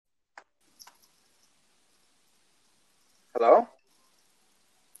Hello?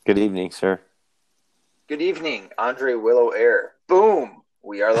 Good evening, sir. Good evening, Andre Willow Air. Boom!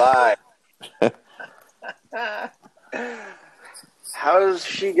 We are live. How's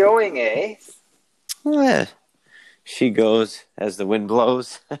she going, eh? Eh, she goes as the wind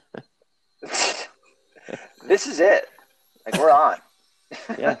blows. This is it. Like, we're on.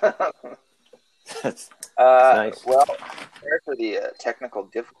 Yeah, that's nice. Well, sorry for the technical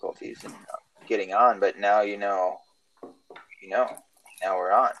difficulties in getting on, but now you know. Now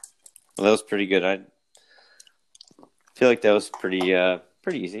we're on. Well, that was pretty good. I feel like that was pretty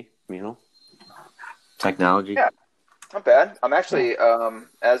easy. Technology. Yeah, not bad. I'm actually,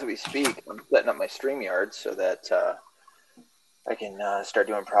 as we speak, I'm setting up my StreamYard so that I can start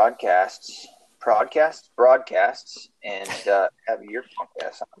doing broadcasts, and have your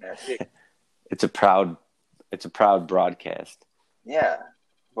podcast on there too. It's a proud broadcast. Yeah,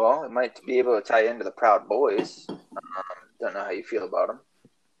 well, it might be able to tie into the Proud Boys. Don't know how you feel about them.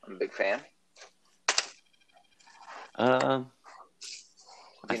 I'm a big fan. I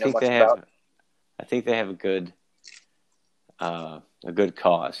Do you know think much they about? have. I think they have a good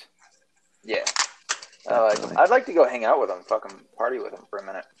cause. Yeah, Definitely. I'd like to go hang out with them, fucking party with them for a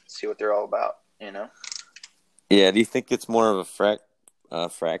minute, see what they're all about. You know, Yeah. Do you think it's more of a frat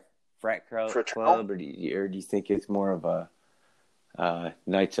fraternal. club, or do you think it's more of a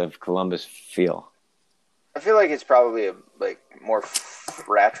Knights of Columbus feel? I feel like it's probably more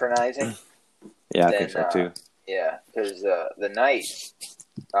fraternizing. Yeah, I think so too. Yeah, because the Knights,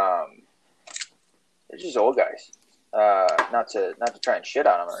 they're just old guys. Not to try and shit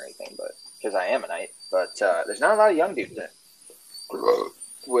on them or anything, but because I am a Knight. But there's not a lot of young dudes in it,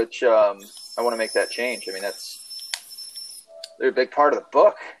 which I want to make that change. I mean, they're a big part of the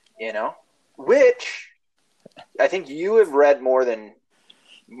book, which I think you have read more than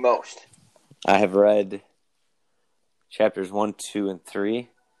most. I have read chapters 1, 2, and 3.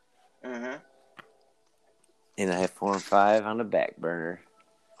 Mm-hmm. And I have 4 and 5 on the back burner.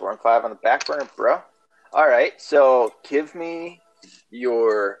 4 and 5 on the back burner, bro. All right, so give me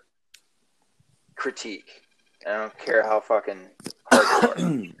your critique. I don't care how fucking hard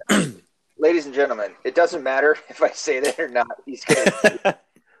you are. Ladies and gentlemen, it doesn't matter if I say that or not. He's going to be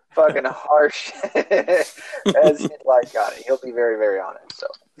fucking harsh as he's like on it. He'll be very, very honest. So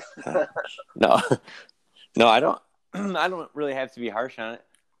No, I don't. I don't really have to be harsh on it.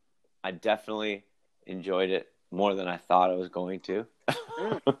 I definitely enjoyed it more than I thought I was going to.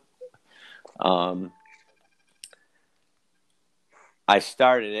 I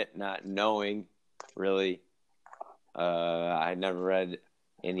started it not knowing really. I never read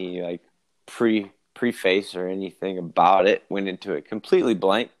any preface or anything about it. Went into it completely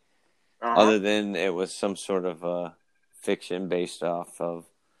blank, other than it was some sort of fiction based off of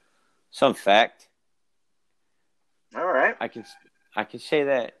some fact. All right. I can say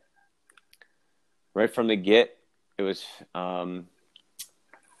that right from the get, it was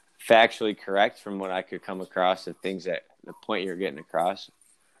factually correct from what I could come across. The things that the point you're getting across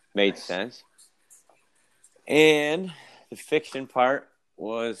made sense, and the fiction part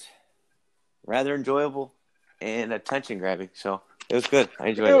was rather enjoyable and attention grabbing. So it was good. I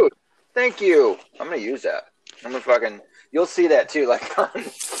enjoyed it. Thank you. I'm gonna use that. I'm gonna fucking. You'll see that too. Like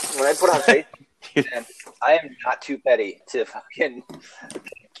when I put on Facebook, and I am not too petty to fucking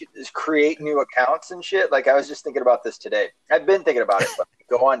create new accounts and shit. Like I was just thinking about this today. I've been thinking about it. But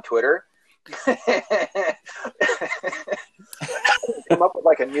go on Twitter. Come up with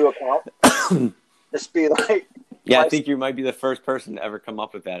like a new account. Just be like. Yeah, I think you might be the first person to ever come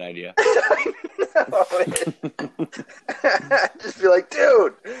up with that idea. Just be like,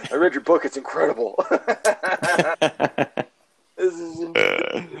 dude, I read your book. It's incredible. This is an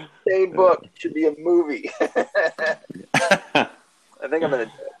insane book. It should be a movie. I think I'm going to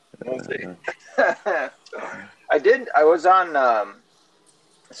do it. We'll see. I was on,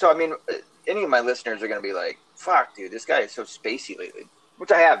 so I mean, any of my listeners are going to be like, fuck, dude, this guy is so spacey lately,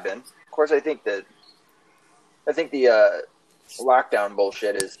 which I have been. Of course, I think the lockdown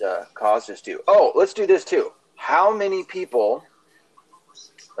bullshit has caused us to. Oh, let's do this too. How many people?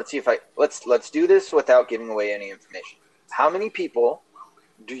 Let's see if let's do this without giving away any information. How many people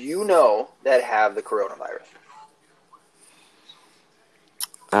do you know that have the coronavirus?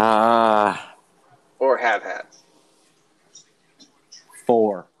 Or have had?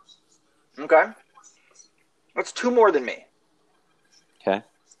 4. Okay. That's 2 more than me. Okay.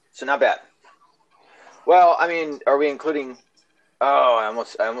 So not bad. Well, I mean, are we including? Oh, I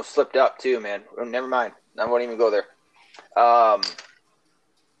almost slipped up too, man. Oh, never mind. I won't even go there.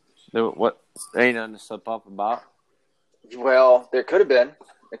 What? There ain't nothing to slip up about. Well, there could have been.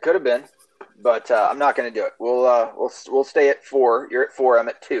 It could have been. but I'm not going to do it. We'll stay at 4. You're at 4. I'm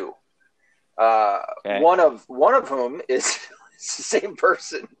at 2. Okay. One of whom is the same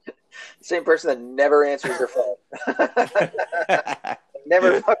person that never answers their phone.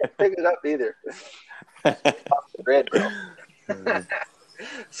 Never fucking picked it up either. Red, bro.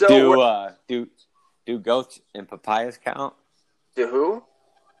 So do goats and papayas count? to who?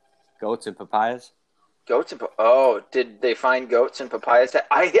 Goats and papayas? Goats and did they find goats and papayas?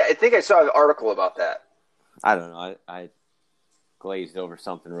 I think I saw an article about that. I don't know. I glazed over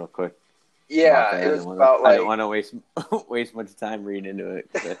something real quick. Yeah, it was about I don't want to waste much time reading into it.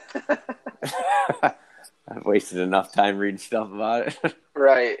 I've wasted enough time reading stuff about it.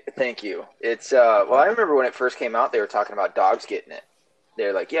 Right. Thank you. It's well, I remember when it first came out, they were talking about dogs getting it.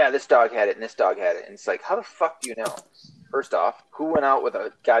 They're like, yeah, this dog had it and this dog had it. And it's like, how the fuck do you know? First off, who went out with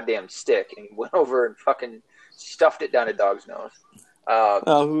a goddamn stick and went over and fucking stuffed it down a dog's nose?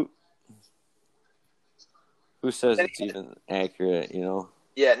 Who says it's even accurate, you know?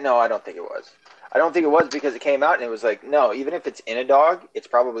 Yeah, no, I don't think it was. I don't think it was because it came out and it was like, no, even if it's in a dog, it's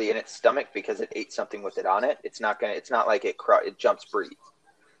probably in its stomach because it ate something with it on it. It's not like it jumps breed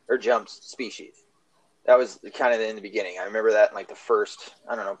or jumps species. That was kind of in the beginning. I remember that in like the first,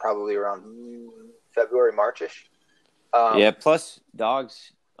 I don't know, probably around February, March-ish. Yeah, plus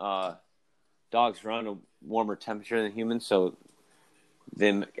dogs run a warmer temperature than humans, so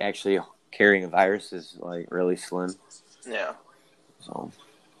them actually carrying a virus is like really slim. Yeah. So.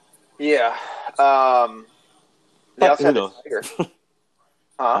 Yeah. They also had the tiger.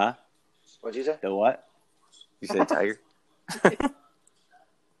 Huh? What'd you say? The what? You said tiger?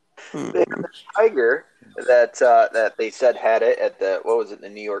 They had the tiger that they said had it at the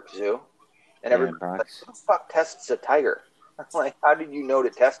New York Zoo. And everybody was like, who the fuck tests a tiger? I'm like, how did you know to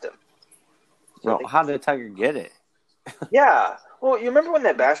test him? So well, how did the tiger get it? Yeah. Well, you remember when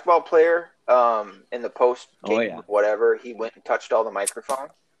that basketball player in the post game whatever, he went and touched all the microphones?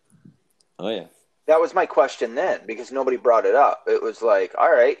 Oh, yeah. That was my question then because nobody brought it up. It was like,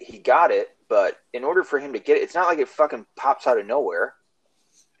 all right, he got it, but in order for him to get it, it's not like it fucking pops out of nowhere.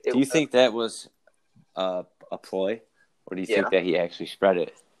 Do you think that was a ploy, or do you think that he actually spread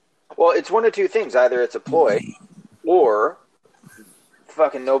it? Well, it's one of two things. Either it's a ploy, or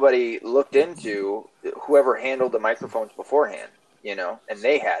fucking nobody looked into whoever handled the microphones beforehand, you know, and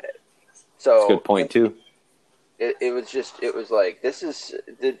they had it. So that's a good point, too. It was like, this is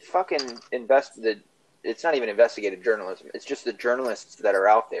the fucking it's not even investigative journalism. It's just the journalists that are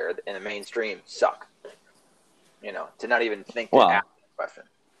out there in the mainstream suck, you know, to not even think to ask the question.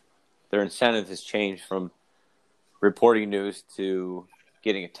 Their incentive has changed from reporting news to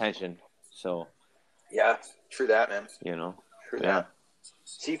getting attention. So, yeah, true that, man. You know, true that.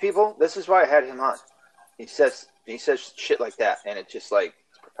 See, people, this is why I had him on. He says shit like that, and it's just like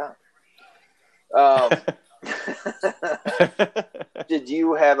it's profound. Did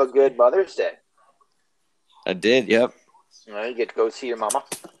you have a good Mother's Day? I did. Yep. Well, you get to go see your mama.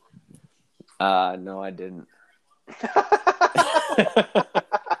 No, I didn't.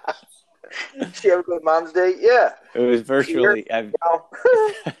 Did she have a good Mom's Day? Yeah. It was virtually. I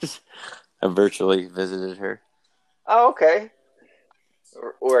virtually visited her. Oh, okay.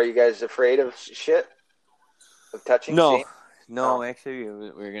 Or are you guys afraid of shit? Of touching? No. No, actually,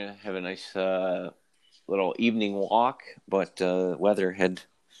 we're going to have a nice little evening walk, but weather had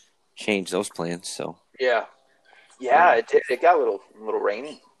changed those plans, so. Yeah. It got a little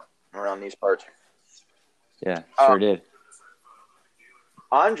rainy around these parts. Yeah, sure did.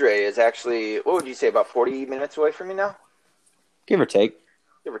 Andre is actually, what would you say, about 40 minutes away from me now? Give or take.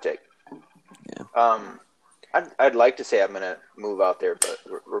 Yeah. I'd like to say I'm going to move out there, but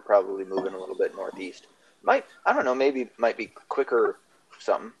we're probably moving a little bit northeast. I don't know, maybe might be quicker or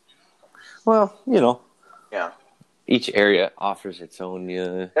something. Well, you know. Yeah. Each area offers its own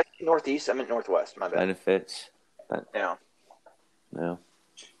That's northeast. I meant northwest. My bad. Benefits. But, yeah.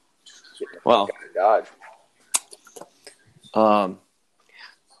 Well, Dodge.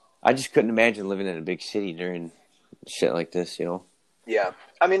 I just couldn't imagine living in a big city during shit like this, you know. Yeah,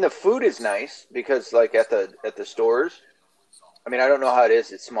 I mean the food is nice because like at the stores. I mean I don't know how it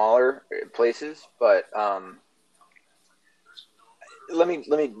is at smaller places, but let me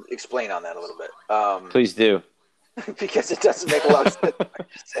explain on that a little bit. Please do. Because it doesn't make a lot of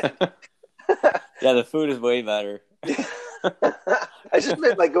sense. Yeah, the food is way better. I just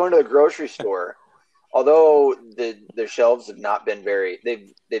meant like going to a grocery store. Although the shelves have not been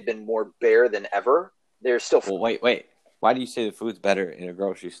they've been more bare than ever. They're still. Well, wait. Why do you say the food's better in a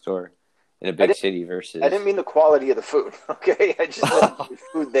grocery store in a big city versus? I didn't mean the quality of the food. Okay, I just meant the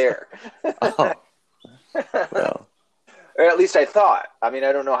food there. Oh. Well. Or at least I thought. I mean,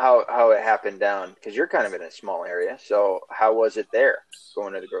 I don't know how it happened down because you're kind of in a small area. So how was it there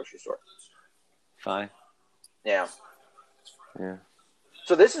going to the grocery store? Fine. Yeah. Yeah.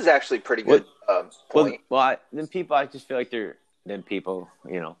 So this is actually pretty good point. Then people, I just feel like people,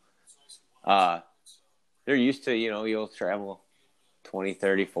 they're used to, you'll travel 20,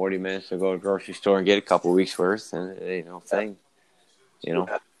 30, 40 minutes to go to the grocery store and get a couple weeks worth and, thing, Yeah.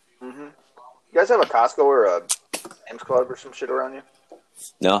 Mm-hmm. You guys have a Costco or a Sam's Club or some shit around you?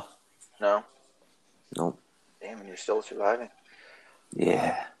 No. No? No. Damn, and you're still surviving.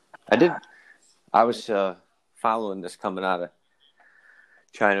 Yeah. I was following this coming out of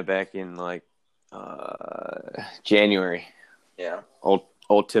China back in January. Yeah.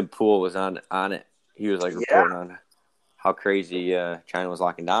 Old Tim Pool was on it. He was reporting on how crazy China was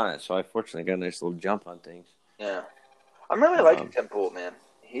locking down on it. So I fortunately got a nice little jump on things. Yeah. I'm really liking Tim Pool, man.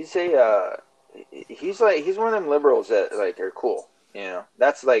 He's he's one of them liberals that are cool.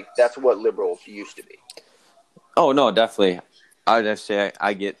 That's what liberals used to be. Oh no, definitely. I'd have to say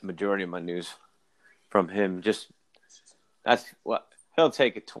I get majority of my news from him. Just that's what he'll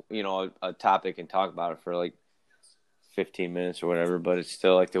take a topic and talk about it for 15 minutes or whatever. But it's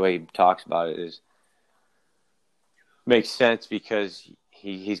still the way he talks about it makes sense because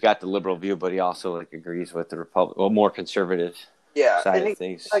he's got the liberal view, but he also agrees with the more conservative. Yeah, side and of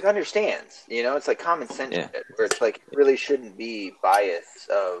things. Understands. It's common sense shit, where it's it really shouldn't be bias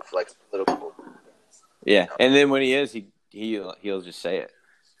of political. Yeah, and then when he is, he'll just say it.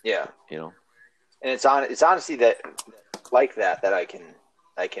 Yeah, and it's honestly that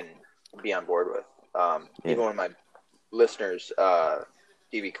I can be on board with. Even one of my listeners,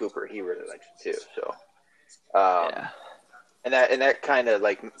 DB Cooper, he really likes it too. So, and that kind of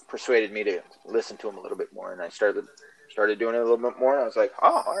persuaded me to listen to him a little bit more, and I started doing it a little bit more, and I was like,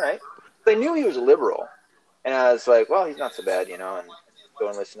 oh, all right. I knew he was a liberal, and I was like, well, he's not so bad, and go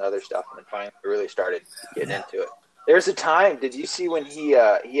and listen to other stuff, and then finally I really started getting into it. There's a time, did you see when he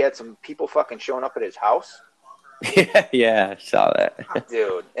had some people fucking showing up at his house? Yeah, I saw that.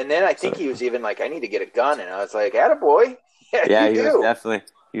 Dude, and then I think he was even I need to get a gun, and I was like, attaboy. Yeah, he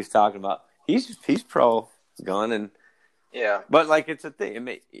was talking about, he's pro gun, and yeah. But it's a thing.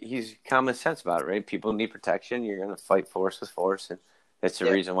 He's common sense about it, right? People need protection. You're going to fight force with force, and that's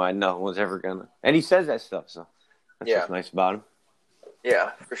the reason why no one's ever gonna. And he says that stuff, so that's what's nice about him.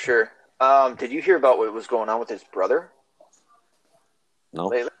 Yeah, for sure. Did you hear about what was going on with his brother? No.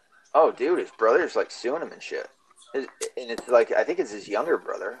 Lately? Oh, dude, his brother's suing him and shit. And it's I think it's his younger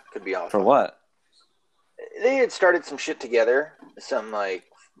brother. Could be off. For what? They had started some shit together, some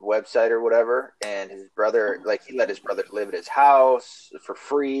website or whatever, and his brother he let his brother live at his house for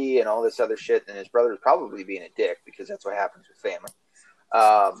free and all this other shit, and his brother was probably being a dick because that's what happens with family.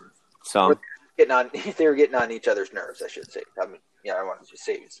 They were getting on each other's nerves, I should say. I mean, I wanted to just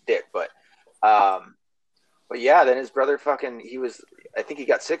say he's a dick, but yeah, then his brother I think he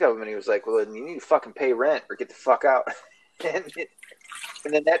got sick of him, and he was like, well, you need to fucking pay rent or get the fuck out. And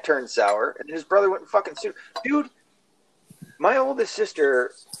then that turned sour, and his brother went and fucking sued. Dude, my oldest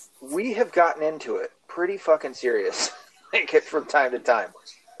sister, we have gotten into it pretty fucking serious from time to time.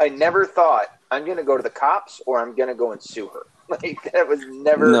 I never thought I'm going to go to the cops or I'm going to go and sue her. That was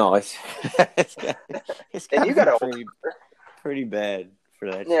never. No, it's and you got pretty bad for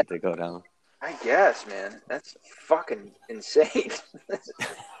that shit to go down. I guess, man. That's fucking insane.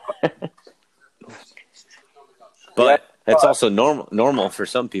 But that's also normal for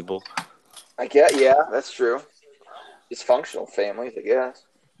some people. I guess, yeah, that's true. Dysfunctional families, I guess.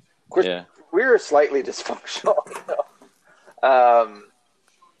 Of course, we're slightly dysfunctional.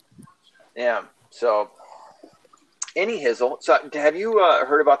 Yeah. So, any hizzle. So, have you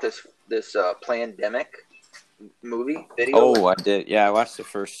heard about this Plandemic movie video? Oh, I did. Yeah, I watched the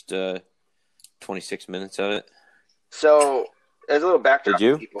first 26 minutes of it. So, there's a little backdrop. Did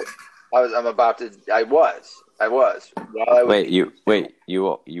you? People. I was.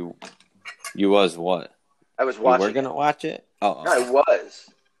 You was what? I was watching. You were gonna watch it? Oh, no, I was.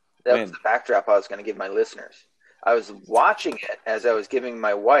 That was the backdrop I was going to give my listeners. I was watching it as I was giving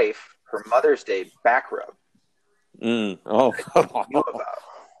my wife her Mother's Day back rub. Oh,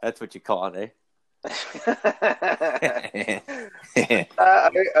 that's what you call it, eh?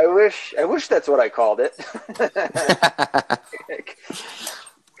 I wish that's what I called it.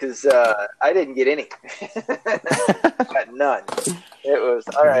 Because I didn't get any. Got none. It was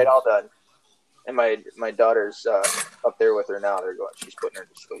all right, all done. And my daughter's up there with her now. She's putting her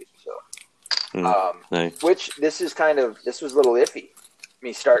to sleep. So, nice. Which this was a little iffy.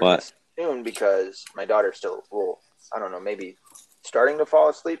 Me starting this soon because my daughter's still, I don't know, maybe starting to fall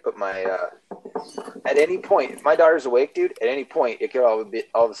asleep, but my at any point, if my daughter's awake, dude, at any point, it could all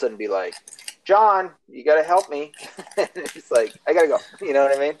of a sudden be like, John, you got to help me. It's like, I got to go. You know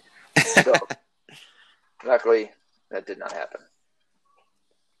what I mean? So, luckily, that did not happen.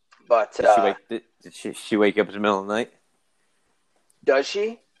 But did she wake up in the middle of the night? Does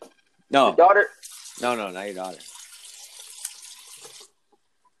she? No. The daughter? No, not your daughter.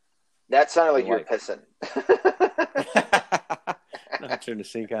 That sounded like you were pissing. No, I turned the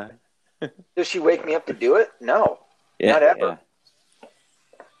sink on. Does she wake me up to do it? No. Yeah, not ever. Yeah.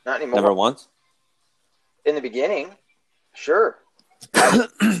 Not anymore. Never once? In the beginning, sure. I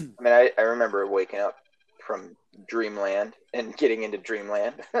mean, I remember waking up from dreamland and getting into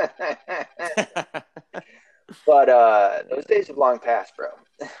dreamland. But those days have long passed, bro.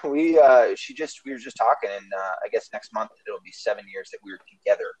 We were just talking, and I guess next month it'll be 7 years that we were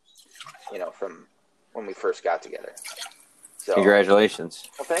together. You know, from when we first got together. So, congratulations.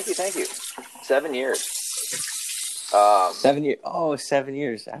 Well, thank you. 7 years. 7 years. Oh, 7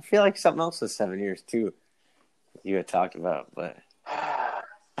 years. I feel like something else was 7 years too. You had talked about, but I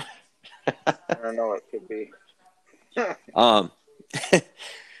don't know what it could be.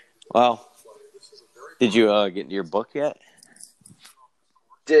 Well, did you get your book yet?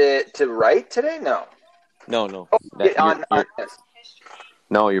 To write today? No. No. On this.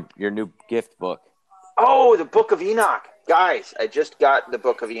 No, your new gift book. Oh, the Book of Enoch. Guys, I just got the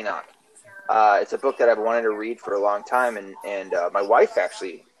Book of Enoch. It's a book that I've wanted to read for a long time, and my wife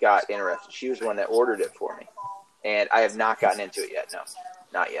actually got interested. She was the one that ordered it for me. And I have not gotten into it yet. No,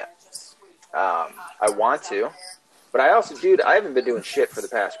 not yet. I want to. But I also, dude, I haven't been doing shit for the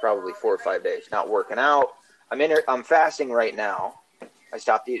past probably 4 or 5 days. Not working out. I'm fasting right now. I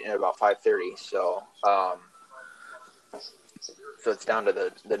stopped eating at about 5:30, so it's down to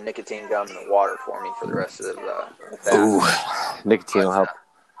the nicotine gum and the water for me for the rest of the fast. Ooh, nicotine will help.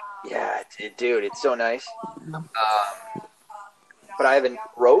 Yeah, dude, it's so nice. But I haven't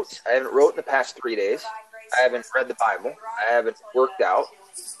wrote in the past 3 days. I haven't read the Bible. I haven't worked out.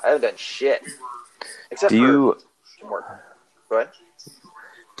 I haven't done shit. Except for some work. Go ahead.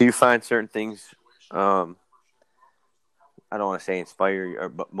 Do you find certain things, I don't want to say inspire you,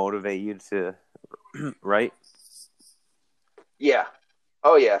 but motivate you to write? Yeah.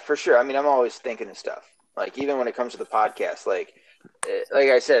 Oh, yeah, for sure. I mean, I'm always thinking of stuff. Like, even when it comes to the podcast, like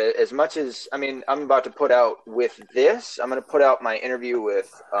I said, as much as, I mean, I'm about to put out with this, I'm going to put out my interview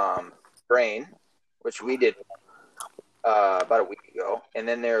with Brain, which we did about a week ago. And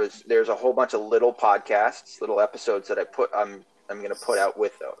then there's a whole bunch of little podcasts, little episodes that I'm going to put out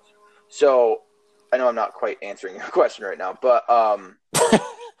with those. So I know I'm not quite answering your question right now, but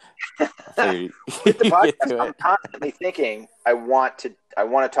with the podcast, I'm constantly thinking I want to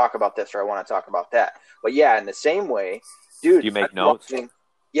talk about this or I want to talk about that. But yeah, in the same way, dude, do you make notes?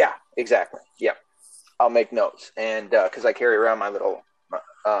 Yeah, exactly. Yeah, I'll make notes, and because I carry around my little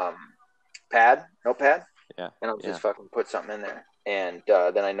notepad. Yeah, and I'll just fucking put something in there, and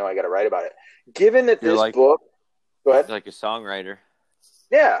then I know I got to write about it. Given that this book, go ahead. You're like a songwriter.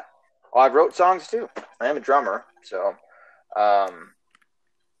 Yeah, well, I've wrote songs too. I am a drummer, so, but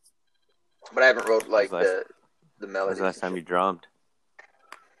I haven't wrote like the melodies. When's the last time you drummed?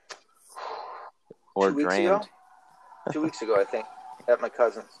 Or 2 weeks drammed? ago? 2 weeks ago, I think, at my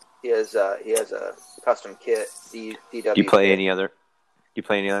cousin's. He has a custom kit. DW. Do you play any other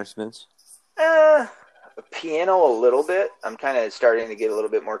instruments? Piano a little bit. I'm kind of starting to get a little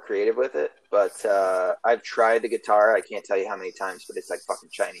bit more creative with it, but I've tried the guitar. I can't tell you how many times, but it's like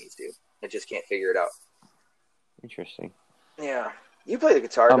fucking Chinese, dude. I just can't figure it out. Interesting. Yeah, you play the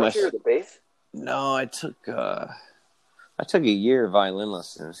guitar, don't you, or the bass? No, I took a year of violin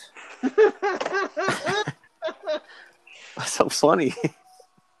lessons. That's so funny.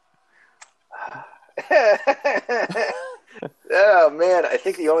 Oh man, I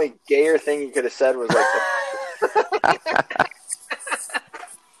think the only gayer thing you could have said was like,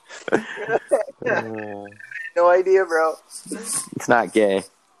 no idea, bro. It's not gay.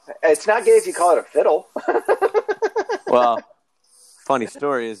 It's not gay if you call it a fiddle. Well, funny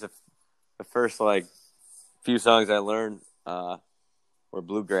story is the first few songs I learned were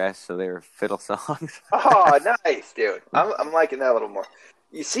bluegrass, so they were fiddle songs. Oh, nice, dude. I'm liking that a little more.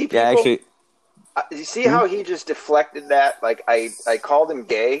 You see, people. Yeah, actually. You see how he just deflected that? Like I called him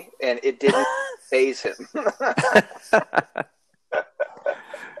gay, and it didn't faze him.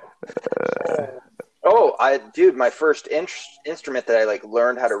 Dude, my first instrument that I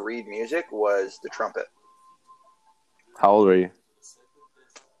learned how to read music was the trumpet. How old were you?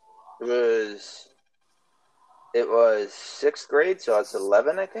 It was 6th grade, so I was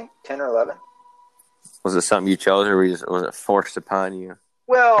 11, I think, 10 or 11. Was it something you chose, or was it forced upon you?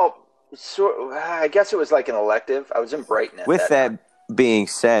 Well, I guess it was like an elective. I was in Brighton at With that time. that being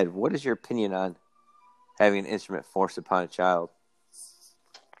said, what is your opinion on having an instrument forced upon a child?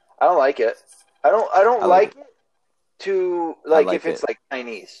 I don't like it. I don't like it to like if it's like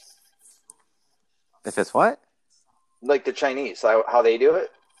Chinese. If it's what? Like the Chinese, like how they do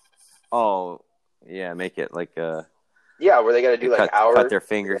it. Oh, yeah, make it like yeah, where they got to do like hours. Cut their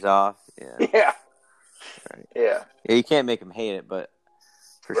fingers off. Yeah. Yeah. Right. Yeah. Yeah, you can't make them hate it, but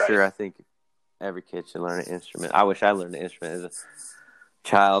for sure, I think every kid should learn an instrument. I wish I learned an instrument as a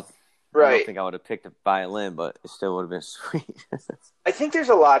child. Right. I don't think I would have picked a violin, but it still would have been sweet. I think there's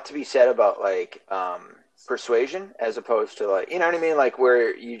a lot to be said about like persuasion as opposed to like, you know what I mean? Like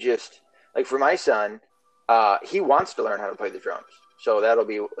where you just like for my son, he wants to learn how to play the drums. So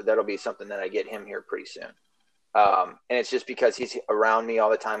that'll be something that I get him here pretty soon. And it's just because he's around me all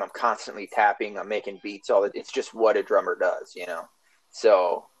the time. I'm constantly tapping. I'm making beats. It's just what a drummer does, you know?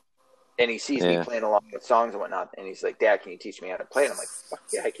 So, and he sees me playing along with songs and whatnot. And he's like, Dad, can you teach me how to play? And I'm like, fuck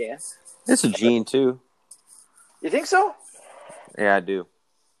yeah, I can. It's a gene too. You think so? Yeah, I do.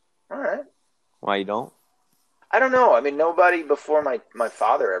 All right. Why you don't? I don't know. I mean, nobody before my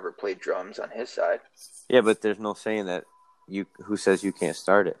father ever played drums on his side. Yeah, but there's no saying that who says you can't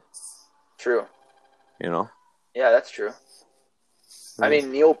start it. True. You know? Yeah, that's true. I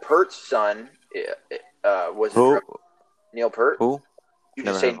mean, Neil Peart's son was who? a drummer. Neil Peart? Who? You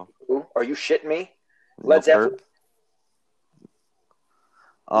just say who? Are you shitting me? Led Zeppelin?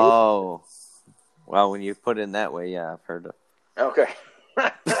 Oh. Well, when you put it in that way, yeah, I've heard of. Okay.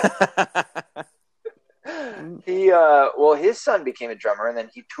 His son became a drummer, and then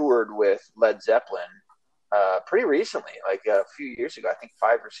he toured with Led Zeppelin pretty recently, like a few years ago. I think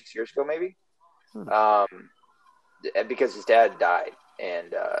 5 or 6 years ago, maybe. Because his dad died,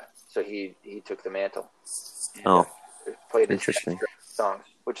 and so he took the mantle. And, played his songs,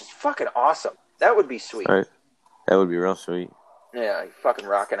 which is fucking awesome. That would be sweet. Right. That would be real sweet. Yeah, fucking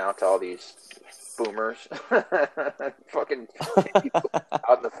rocking out to all these boomers. fucking people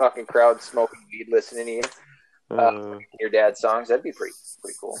out in the fucking crowd smoking weed, listening to you. Your dad's songs. That'd be pretty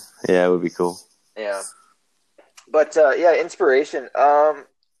cool. Yeah, it would be cool. Yeah. But, inspiration. I've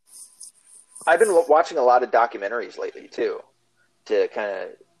been watching a lot of documentaries lately, too, to kind of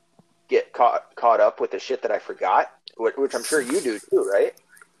get caught up with the shit that I forgot, which I'm sure you do, too, right?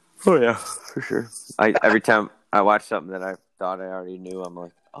 Oh, yeah, for sure. Every time I watch something that I thought I already knew, I'm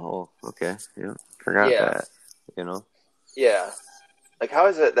like, oh, okay, yeah, forgot that, you know? Yeah. Like, how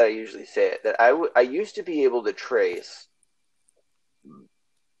is it that I usually say it? That I used to be able to trace,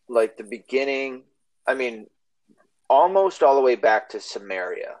 like, the beginning, I mean, almost all the way back to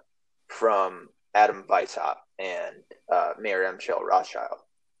Samaria from Adam Weishaupt and Miriam Shell Rothschild,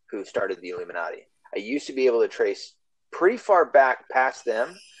 who started the Illuminati. I used to be able to trace pretty far back past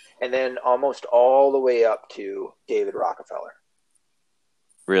them, and then almost all the way up to David Rockefeller.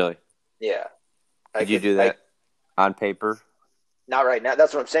 Really? Yeah. Did you do that on paper? Not right now.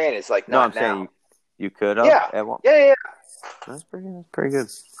 That's what I'm saying. It's like not now. Saying you could have. Yeah. Yeah. That's pretty good.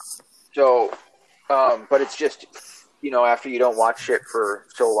 So, but it's just, you know, after you don't watch shit for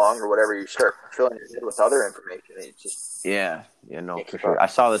so long or whatever, you start filling your head with other information. And it's just for sure. I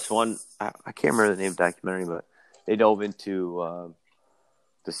saw this one. I can't remember the name of the documentary, but they dove into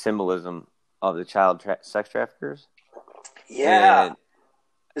the symbolism of the child sex traffickers. Yeah. And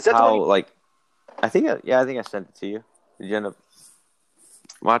is that how, like? I think I sent it to you. Did you end up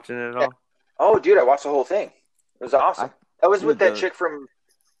watching it at all? Oh, dude, I watched the whole thing. It was awesome. That was with that chick from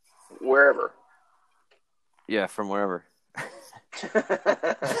wherever. Yeah, from wherever.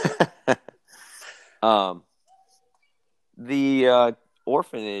 The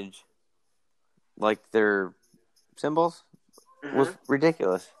orphanage, like their symbols, was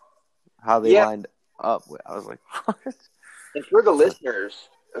ridiculous. How they lined up. I was like, what? And for the listeners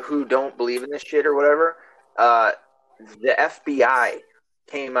who don't believe in this shit or whatever, the FBI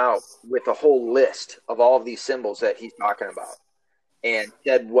came out with a whole list of all of these symbols that he's talking about and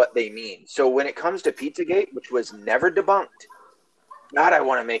said what they mean. So when it comes to Pizzagate, which was never debunked, God, I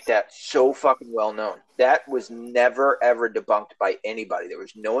want to make that so fucking well known. That was never, ever debunked by anybody. There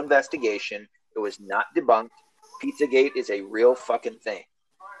was no investigation. It was not debunked. Pizzagate is a real fucking thing.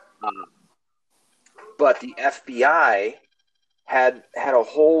 But the FBI had a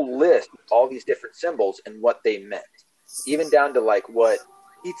whole list of all these different symbols and what they meant, even down to like what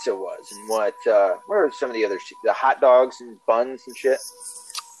pizza was and what are some of the other the hot dogs and buns and shit.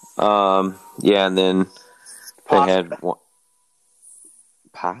 And then pasta. They had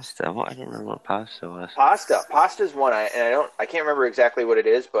pasta. I don't remember what pasta was. Pasta's one. I can't remember exactly what it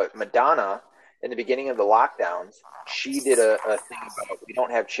is, but Madonna in the beginning of the lockdowns, she did a thing about we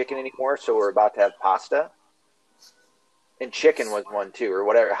don't have chicken anymore, so we're about to have pasta. And chicken was one too, or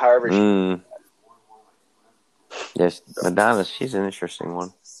whatever. However, Yes, Madonna. She's an interesting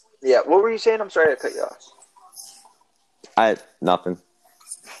one. Yeah. What were you saying? I'm sorry to cut you off. Nothing.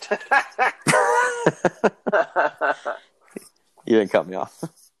 You didn't cut me off.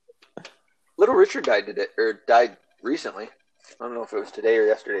 Little Richard died recently. I don't know if it was today or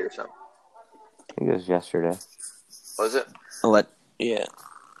yesterday or something. I think it was yesterday. Was it? Yeah.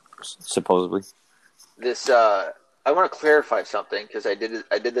 Supposedly. This I want to clarify something because I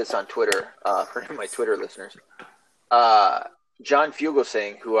did this on Twitter for my Twitter listeners. John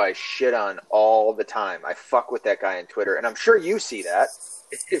Fugelsang, who I shit on all the time. I fuck with that guy on Twitter, and I'm sure you see that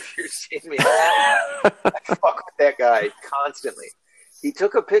if you're seeing me. I fuck with that guy constantly. He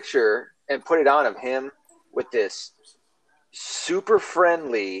took a picture and put it on of him with this super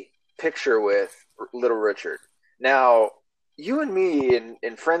friendly picture with Little Richard. Now, you and me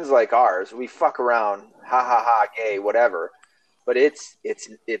and friends like ours, we fuck around, ha ha ha, gay, whatever. But it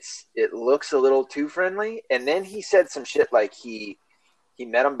looks a little too friendly. And then he said some shit like he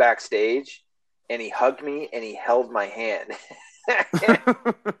met him backstage, and he hugged me and he held my hand. I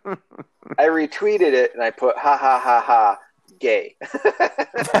retweeted it and I put ha ha ha ha gay.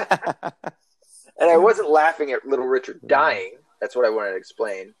 And I wasn't laughing at Little Richard dying. That's what I wanted to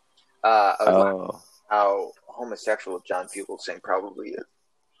explain. I was laughing how homosexual John Fugelsang probably is.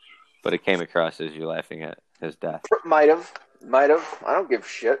 But it came across as you laughing at his death. Might have. I don't give a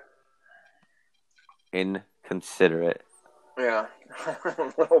shit. Inconsiderate. Yeah,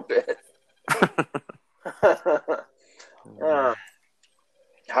 a little bit.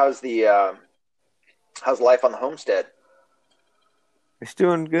 How's life on the homestead? It's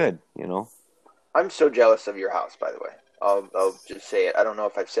doing good, you know. I'm so jealous of your house, by the way. I'll just say it. I don't know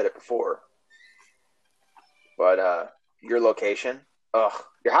if I've said it before, but your location.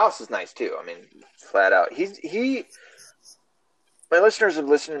 Your house is nice too. I mean, flat out. My listeners have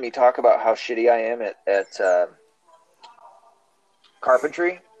listened to me talk about how shitty I am at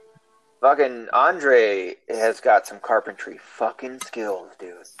carpentry. Fucking Andre has got some carpentry fucking skills,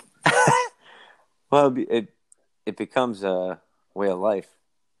 dude. Well, it becomes a way of life.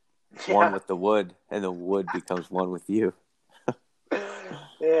 Yeah. One with the wood, and the wood becomes one with you.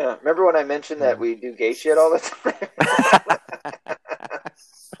 Yeah. Remember when I mentioned that we do gay shit all the time?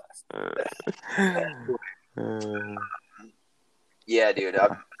 Yeah, dude.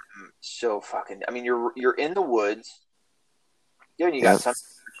 I'm so fucking. I mean, you're in the woods. Dude, and you got some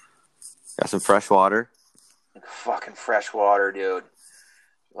fresh water. Fucking fresh water, dude.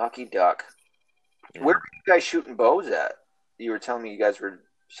 Lucky duck. Yeah. Where were you guys shooting bows at? You were telling me you guys were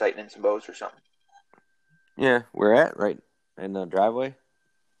sighting in some bows or something. Yeah, we're at right in the driveway.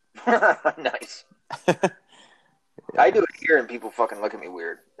 Nice. I do it here and people fucking look at me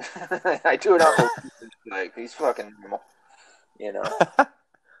weird. I do it out like he's fucking normal. You know.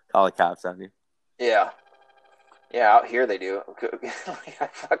 Call the cops on you. Yeah. Yeah, out here they do. I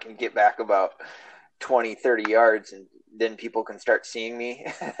fucking get back about 20, 30 yards and then people can start seeing me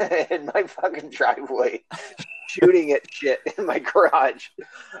in my fucking driveway shooting at shit in my garage.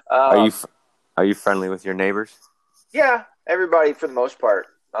 Are you friendly with your neighbors? Yeah, everybody for the most part.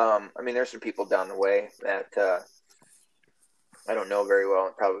 I mean, there's some people down the way that I don't know very well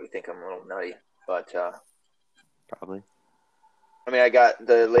and probably think I'm a little nutty, but probably. I mean, I got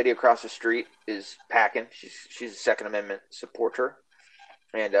the lady across the street is packing. She's a Second Amendment supporter,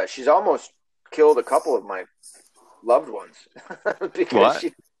 and she's almost killed a couple of my loved ones because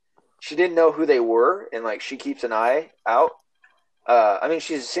she didn't know who they were, and like she keeps an eye out. I mean,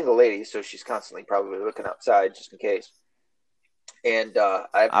 she's a single lady, so she's constantly probably looking outside just in case. And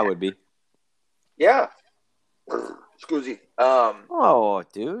I would be. Yeah. Excuse me. Oh,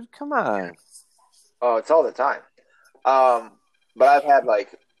 dude, come on. Oh, it's all the time. But I've had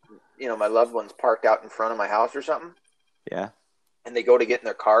like, my loved ones parked out in front of my house or something. Yeah. And they go to get in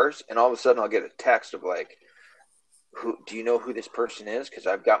their cars, and all of a sudden I'll get a text of like, "Who do you know who this person is? Because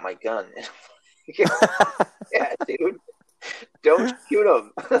I've got my gun." Yeah, dude. Don't shoot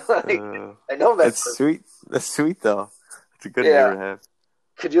them. I know that's sweet. That's sweet though. It's a good neighbor to have.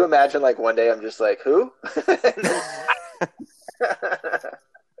 Could you imagine like one day I'm just like, who?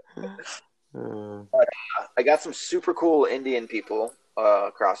 I got some super cool Indian people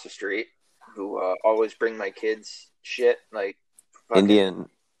across the street who always bring my kids shit like fucking, Indian.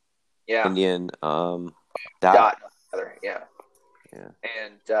 Dot. Yeah.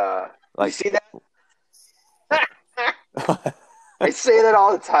 And like, you see that? I say that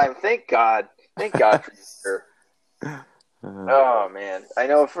all the time. Thank God for you, sir. Oh man, I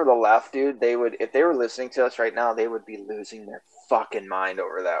know for the left, dude, they would if they were listening to us right now, they would be losing their fucking mind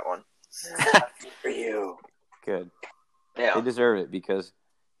over that one. For you, Good. yeah, They deserve it because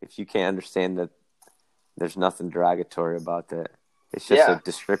if you can't understand that, there's nothing derogatory about that. It's just a yeah.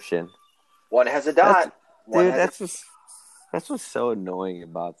 description. One has a That's dot. One dude. has a That's what's so annoying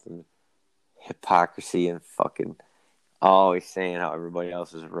about the hypocrisy and fucking always saying how everybody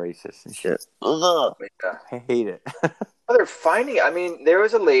else is racist and shit. Ugh, yeah. I hate it. Well, they're finding. I mean, there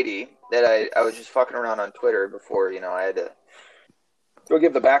was a lady that I was just fucking around on Twitter before. I had to go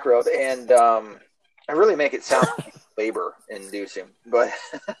give the back road, and I really make it sound like labor inducing, but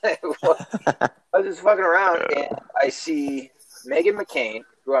I was just fucking around, and I see Megan McCain,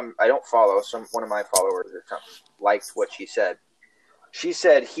 who I don't follow, one of my followers or something liked what she said. She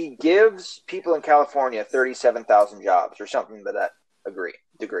said he gives people in California 37,000 jobs or something to that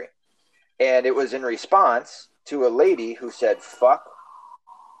degree. And it was in response to a lady who said, fuck,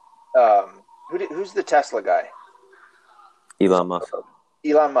 who's the Tesla guy? Elon Musk.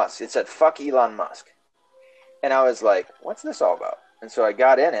 Elon Musk. It said, fuck Elon Musk. And I was like, what's this all about? And so I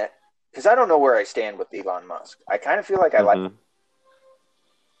got in it because I don't know where I stand with Elon Musk. I kind of feel like I like him.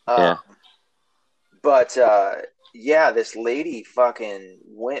 Yeah. But yeah, this lady fucking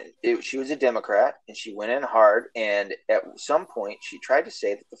went. She was a Democrat, and she went in hard. And at some point, she tried to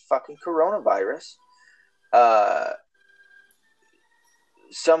say that the fucking coronavirus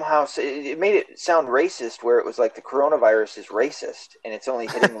somehow it made it sound racist, where it was like the coronavirus is racist, and it's only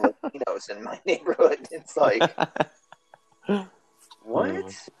hitting Latinos in my neighborhood. It's like,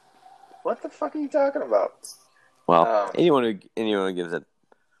 what? What the fuck are you talking about? Well, anyone who gives that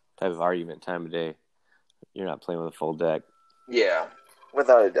type of argument time of day, you're not playing with a full deck. Yeah,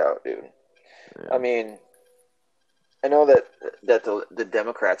 without a doubt, dude. Yeah. I mean, I know that the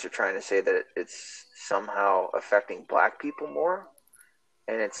Democrats are trying to say that it's somehow affecting black people more,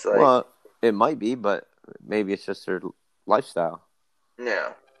 and it's like, well, it might be, but maybe it's just their lifestyle.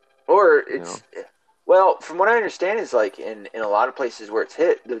 yeah, or it's well, from what I understand, is like in a lot of places where it's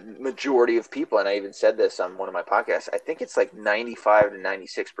hit, the majority of people, and I even said this on one of my podcasts, I think it's like 95 to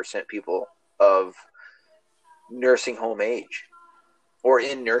 96% people of nursing home age or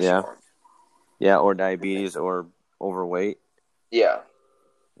in nursing home. Yeah, or diabetes or overweight. Yeah.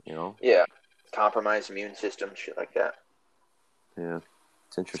 Yeah. Compromised immune system, shit like that. Yeah.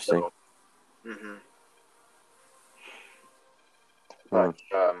 It's interesting. So, but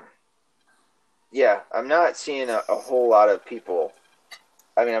yeah, I'm not seeing a whole lot of people.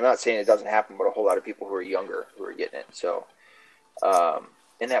 I mean, I'm not saying it doesn't happen, but a whole lot of people who are younger who are getting it. So,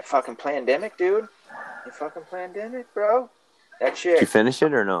 in that fucking pandemic, dude, bro, that shit. Did you finish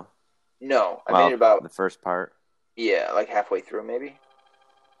it or no? No, I made it about the first part. Yeah, like halfway through, maybe.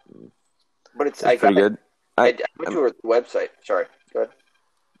 But it's pretty good. I went to her website. Sorry, go ahead.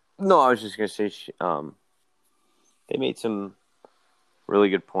 No, I was just gonna say, they made some really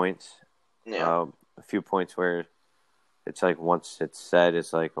good points. Yeah. A few points where it's like once it's said,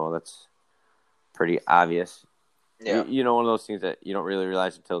 it's like, well, that's pretty obvious. Yeah. You know, one of those things that you don't really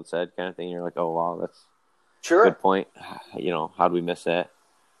realize until it's said, kind of thing. You're like, oh wow, that's sure. Good point. How do we miss that?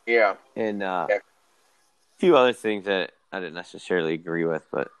 Yeah. And a few other things that I didn't necessarily agree with,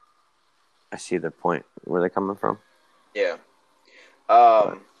 but I see the point where they're coming from. Yeah.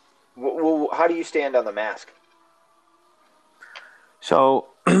 Well, how do you stand on the mask? So,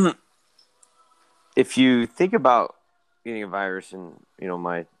 if you think about getting a virus, and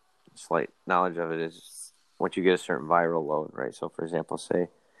my slight knowledge of it is once you get a certain viral load, right? So, for example, say,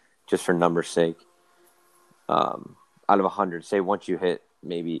 just for numbers' sake, out of 100, say once you hit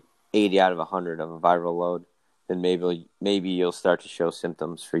maybe 80 out of 100 of a viral load, then maybe you'll start to show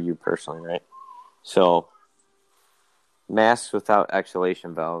symptoms for you personally, right? So, masks without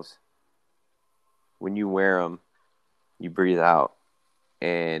exhalation valves, when you wear them, you breathe out,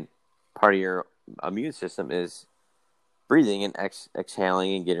 and part of your immune system is breathing and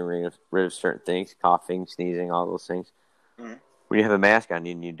exhaling and getting rid of certain things, coughing, sneezing, all those things. Mm-hmm. When you have a mask on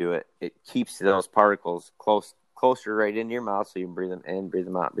and you do it, it keeps those particles closer right into your mouth, so you can breathe them in, breathe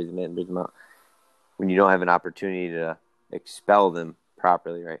them out, breathe them in, breathe them out. When you don't have an opportunity to expel them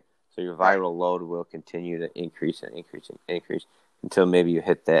properly, right? So your viral load will continue to increase and increase and increase until maybe you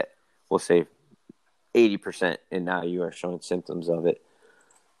hit that, we'll say 80%, and now you are showing symptoms of it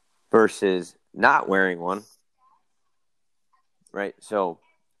versus not wearing one, right? So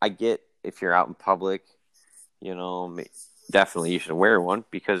I get if you're out in public, definitely you should wear one,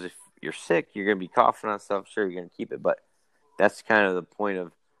 because if you're sick, you're going to be coughing on stuff. Sure, you're going to keep it, but that's kind of the point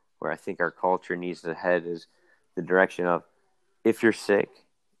of where I think our culture needs to head, is the direction of, if you're sick,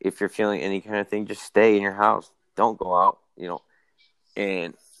 if you're feeling any kind of thing, just stay in your house. Don't go out.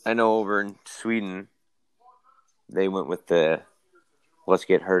 And I know over in Sweden, they went with the let's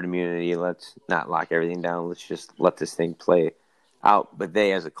get herd immunity, let's not lock everything down, let's just let this thing play out. But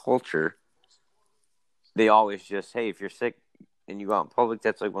they, as a culture, they always just, hey, if you're sick and you go out in public,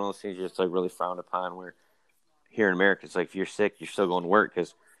 that's like one of those things that's like really frowned upon. Where here in America, it's like if you're sick, you're still going to work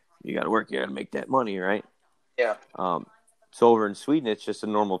because you got to work, you got to make that money, right? Yeah. So over in Sweden, it's just a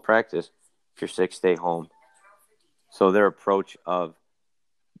normal practice. If you're sick, stay home. So their approach of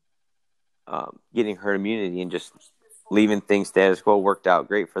getting herd immunity and just leaving things status quo worked out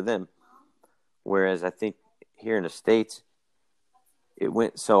great for them. Whereas I think here in the States, it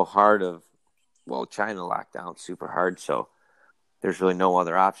went so hard China locked down super hard, so there's really no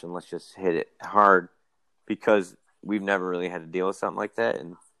other option. Let's just hit it hard because we've never really had to deal with something like that.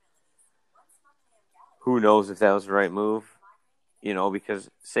 And who knows if that was the right move, because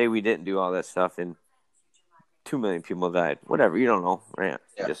say we didn't do all that stuff and 2 million people died, whatever, you don't know, right?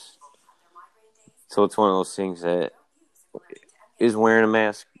 Yeah. So it's one of those things that is wearing a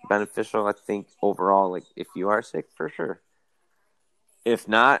mask beneficial, I think, overall, like if you are sick, for sure. If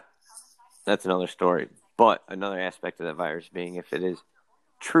not, that's another story. But another aspect of that virus being if it is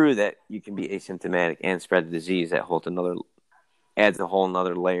true that you can be asymptomatic and spread the disease, that adds a whole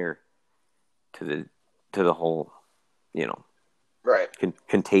another layer to the whole, Right.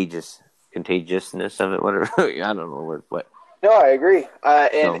 contagiousness of it, whatever. I don't know the word, but No, I agree.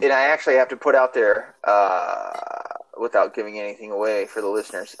 And I actually have to put out there, without giving anything away for the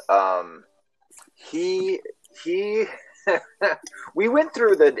listeners, he we went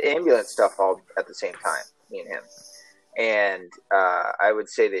through the ambulance stuff all at the same time, me and him. And I would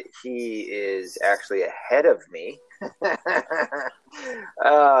say that he is actually ahead of me.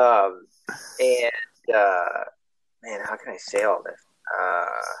 Man, how can I say all this?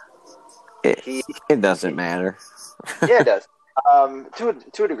 it doesn't matter. Yeah, it does.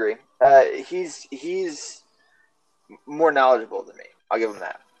 To a degree, he's more knowledgeable than me. I'll give him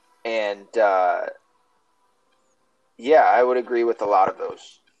that. And yeah, I would agree with a lot of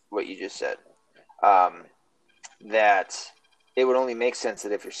what you just said. That it would only make sense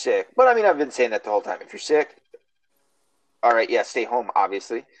that if you're sick. But I mean, I've been saying that the whole time. If you're sick, all right, yeah, stay home,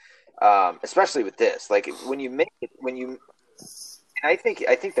 obviously. Especially with this, like I think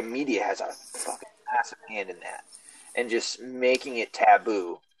the media has a fucking massive hand in that, and just making it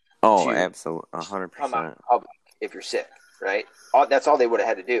taboo. Oh, absolutely, 100%. Come out in public if you're sick, right? That's all they would have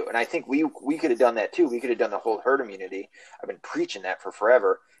had to do, and I think we could have done that too. We could have done the whole herd immunity. I've been preaching that for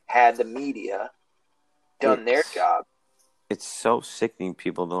forever. Had the media done their job. It's so sickening.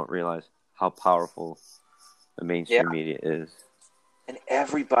 People don't realize how powerful the mainstream media is. And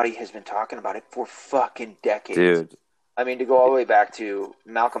everybody has been talking about it for fucking decades. Dude. I mean, to go all the way back to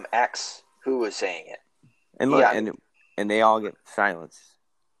Malcolm X, who was saying it. And look, and they all get silenced.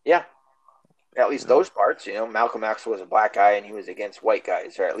 Yeah. At least those parts, Malcolm X was a black guy and he was against white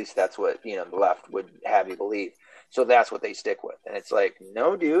guys, or at least that's what, the left would have you believe. So that's what they stick with. And it's like,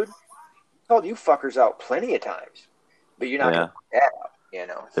 no, dude, I called you fuckers out plenty of times, but you're not going to put that out,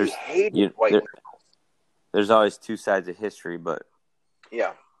 He hated white liberals. There's always two sides of history, but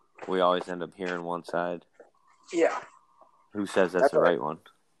yeah, we always end up hearing one side. Yeah. Who says that's the right one?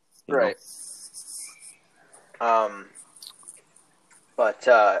 Right. But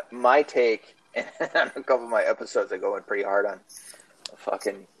my take on a couple of my episodes, I go in pretty hard on the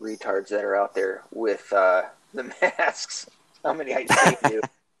fucking retards that are out there with the masks. How many I see do?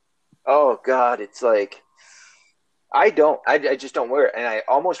 Oh God, it's like I just don't wear it, and I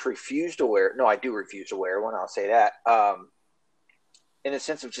almost refuse to wear it. No, I do refuse to wear one. I'll say that. In the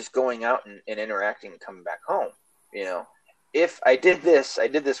sense of just going out and interacting and coming back home. If I did this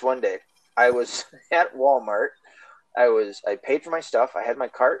one day. I was at Walmart. I paid for my stuff. I had my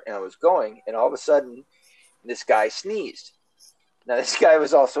cart and I was going, and all of a sudden this guy sneezed. Now this guy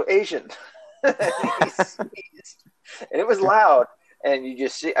was also Asian. He sneezed. And it was loud. And you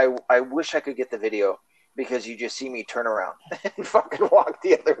just see, I wish I could get the video, because you just see me turn around and fucking walk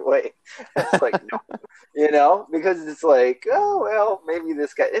the other way. It's like, no, because it's like, oh, well, maybe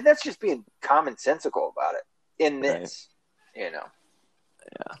this guy, and that's just being commonsensical about it in this, Yeah.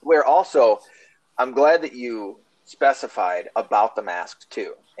 Where also, I'm glad that you specified about the masks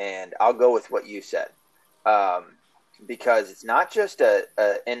too. And I'll go with what you said. Because it's not just a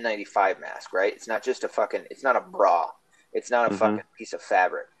N95 mask, right? It's not just it's not a bra. It's not a fucking piece of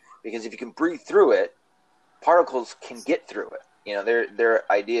fabric. Because if you can breathe through it, particles can get through it.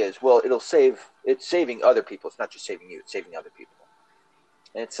 Their idea is, well, it's saving other people. It's not just saving you, it's saving other people.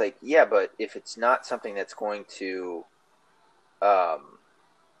 And it's like, yeah, but if it's not something that's going to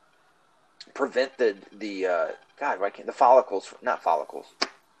prevent the God, why can't the follicles? Not follicles.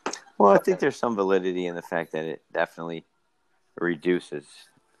 Well, I think there's some validity in the fact that it definitely reduces.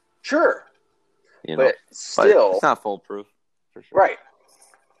 Sure, You know, but still, it's not foolproof for sure. right?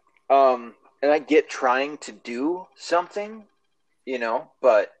 And I get trying to do something, you know,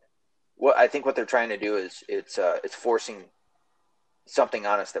 but I think what they're trying to do is it's forcing something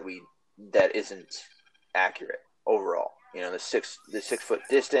on us that isn't accurate overall. You know, the 6 foot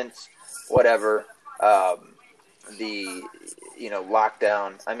distance, whatever. The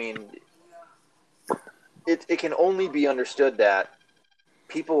lockdown. I mean, it can only be understood that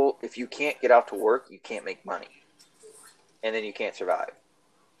people, if you can't get out to work, you can't make money, and then you can't survive.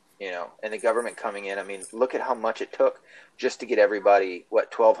 You know, and the government coming in. I mean, look at how much it took just to get everybody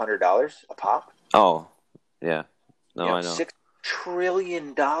 $1,200 a pop. Oh, yeah. No, I know. $6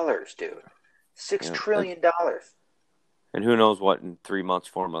 trillion, dude. $6 trillion. And who knows what in 3 months,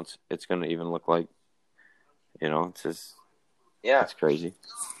 4 months it's going to even look like. You know, it's just it's crazy.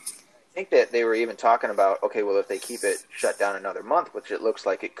 I think that they were even talking about, okay, well, if they keep it shut down another month, which it looks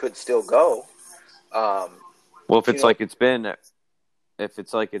like it could still go. Well, if it's like it's been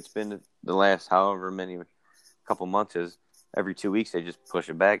the last however many couple months is, every 2 weeks they just push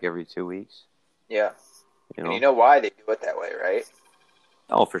it back every 2 weeks. Yeah. You know? And you know why they do it that way, right?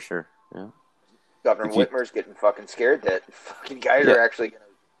 Oh, for sure. Yeah. Governor Whitmer's getting fucking scared that fucking guys are actually going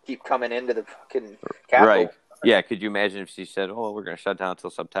to keep coming into the fucking Capitol. Right. Yeah, could you imagine if she said, "Oh, we're going to shut down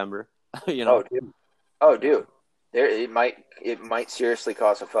until September"? You know? Oh, dude. It might seriously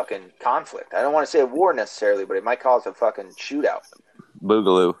cause a fucking conflict. I don't want to say a war necessarily, but it might cause a fucking shootout.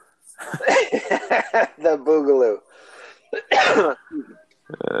 Boogaloo. The boogaloo.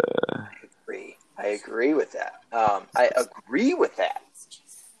 I agree with that.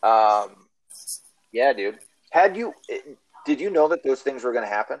 Yeah, dude. Did you know that those things were going to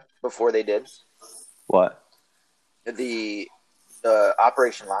happen before they did? What? The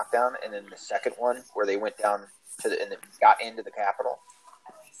Operation Lockdown, and then the second one where they went down and then got into the Capitol.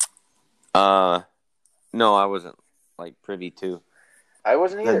 No, I wasn't privy to. I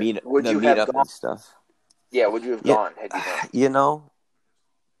wasn't either. Would you have gone? And stuff. Yeah, would you have gone had you known?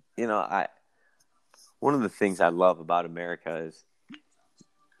 One of the things I love about America is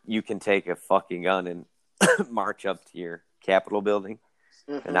you can take a fucking gun and march up to your Capitol building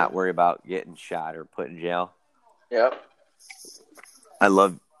and not worry about getting shot or put in jail. Yep. I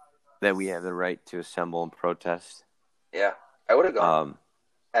love that we have the right to assemble and protest. Yeah, I would have gone.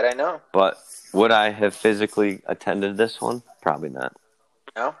 Had I known. But would I have physically attended this one? Probably not.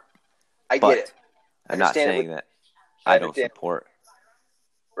 No? I get it. I'm not saying that I don't support.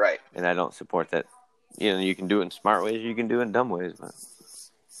 Right. And I don't support that. You can do it in smart ways, you can do it in dumb ways, but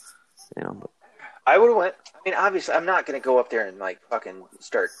I would have went. I mean, obviously, I'm not going to go up there and fucking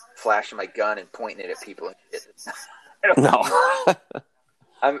start flashing my gun and pointing it at people and shit. No.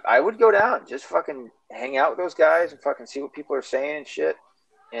 I would go down, just fucking hang out with those guys and fucking see what people are saying and shit,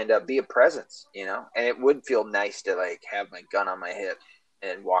 and be a presence, you know. And it would feel nice to have my gun on my hip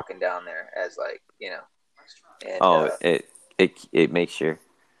and walking down there as And, it makes your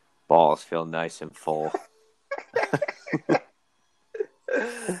balls feel nice and full.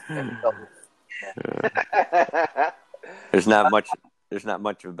 There's not much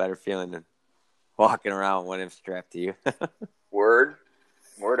of a better feeling than walking around with him strapped to you. Word.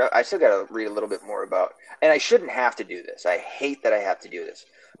 I still got to read a little bit more about, and I shouldn't have to do this. I hate that I have to do this,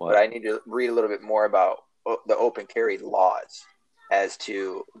 but I need to read a little bit more about the open carry laws as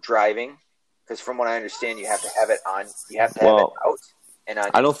to driving, because from what I understand, you have to have it on. You have to have it out and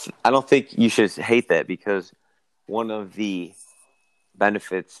on. I don't think you should hate that, because one of the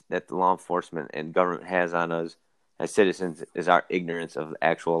benefits that the law enforcement and government has on us as citizens is our ignorance of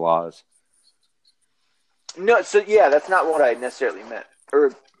actual laws. No, so yeah, that's not what I necessarily meant,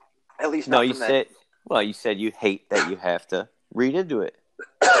 or at least not. No, you said. Well, you said you hate that you have to read into it.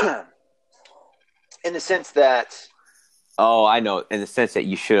 In the sense that. Oh, I know. In the sense that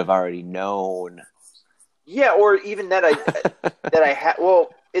you should have already known. Yeah, or even that I well,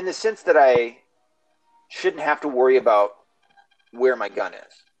 in the sense that I shouldn't have to worry about where my gun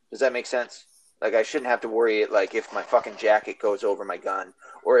is. Does that make sense? I shouldn't have to worry if my fucking jacket goes over my gun,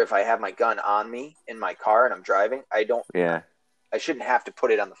 or if I have my gun on me in my car and I'm driving. I shouldn't have to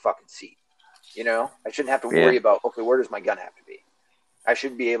put it on the fucking seat. You know, I shouldn't have to worry about, okay, where does my gun have to be? I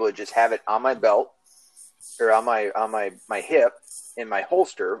should be able to just have it on my belt or on my hip in my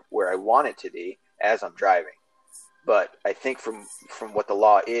holster where I want it to be as I'm driving. But I think from what the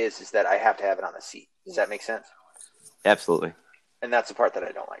law is that I have to have it on the seat. Does that make sense? Absolutely. And that's the part that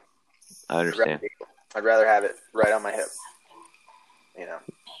I don't like. I understand. I'd rather have it right on my hip. You know.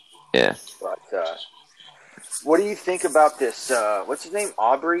 Yeah. But what do you think about this? What's his name?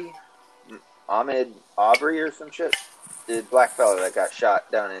 Ahmed Aubrey or some shit? The black fella that got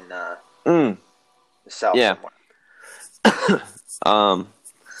shot down in the South Yeah. somewhere.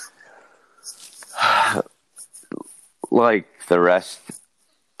 Like the rest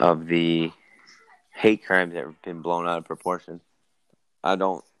of the hate crimes that have been blown out of proportion, I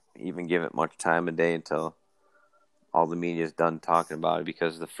don't even give it much time a day until all the media is done talking about it,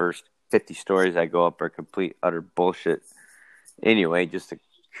 because the first 50 stories that go up are complete, utter bullshit anyway, just to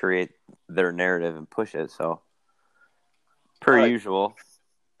create their narrative and push it. So, usual.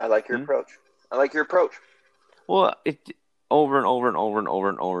 I like your approach. Well, it over and over and over and over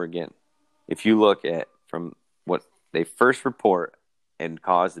and over again. If you look at from what they first report and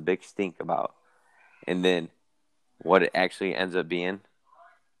cause the big stink about, and then what it actually ends up being,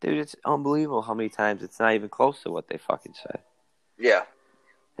 dude, it's unbelievable how many times it's not even close to what they fucking said. Yeah.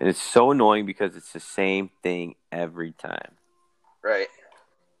 And it's so annoying because it's the same thing every time. Right.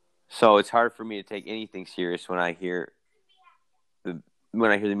 So it's hard for me to take anything serious when I hear the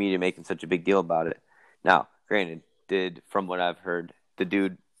media making such a big deal about it. Now, granted, from what I've heard, the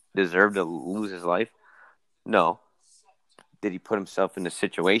dude deserve to lose his life? No. Did he put himself in a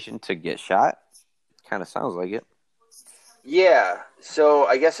situation to get shot? Kind of sounds like it. Yeah. So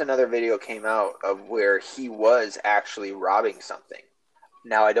I guess another video came out of where he was actually robbing something.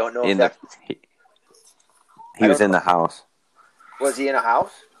 Now I don't know if he was in the house. Was he in a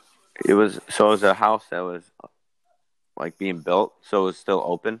house? It was a house that was like being built, so it was still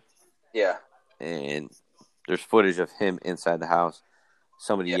open. Yeah. And there's footage of him inside the house,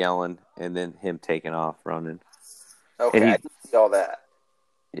 somebody yelling, and then him taking off running. Okay, I didn't see all that.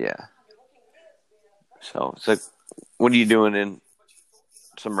 Yeah. So it's like, what are you doing in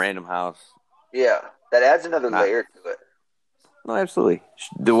some random house? Yeah, that adds another layer to it. No, absolutely.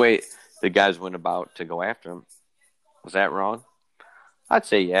 The way the guys went about to go after him, was that wrong? I'd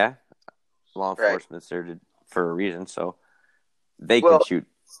say yeah. Law enforcement's there for a reason, so they can shoot.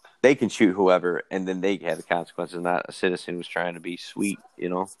 They can shoot whoever, and then they have the consequences. Not a citizen who's trying to be sweet, you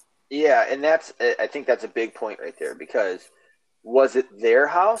know. Yeah, and I think that's a big point right there, because was it their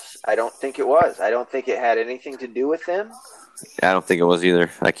house? I don't think it was. I don't think it had anything to do with them. I don't think it was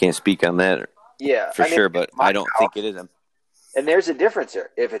either. I can't speak on that. Yeah, for sure, but I don't think it is. And there's a difference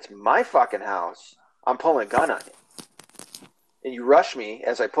there. If it's my fucking house, I'm pulling a gun on you. And you rush me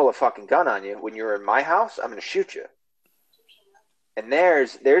as I pull a fucking gun on you. When you're in my house, I'm going to shoot you. And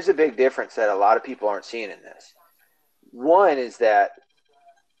there's a big difference that a lot of people aren't seeing in this. One is that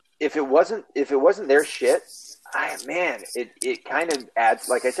if it wasn't their shit, it kind of adds,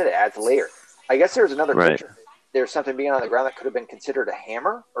 like I said, it adds layer. I guess there was another picture. There's something being on the ground that could have been considered a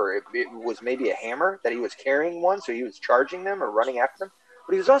hammer, or it was maybe a hammer that he was carrying one, so he was charging them or running after them.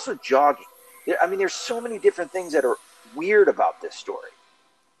 But he was also jogging. I mean, there's so many different things that are weird about this story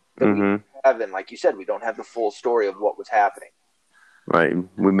that we have, and like you said, we don't have the full story of what was happening. Right.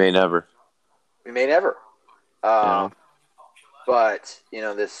 We may never. But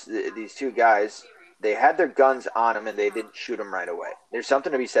these two guys, they had their guns on them and they didn't shoot them right away. There's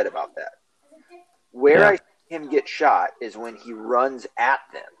something to be said about that. Where I see him get shot is when he runs at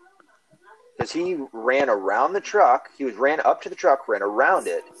them, because he ran around the truck. He ran up to the truck, ran around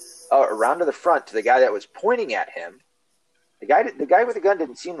it, around to the front to the guy that was pointing at him. The guy with the gun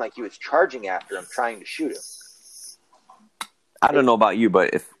didn't seem like he was charging after him, trying to shoot him. I don't know about you,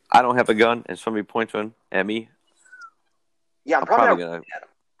 but if I don't have a gun and somebody points one at me, I'm probably gonna.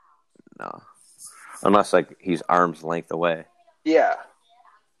 No, unless like he's arm's length away. Yeah,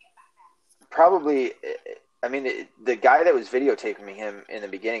 probably. I mean, the guy that was videotaping him in the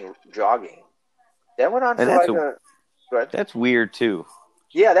beginning jogging, that went on for like a. That's weird too.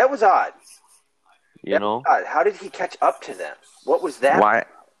 Yeah, that was odd. You know, how did he catch up to them? What was that? Why?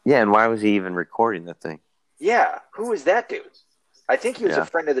 Yeah, and why was he even recording the thing? Yeah, who was that dude? I think he was a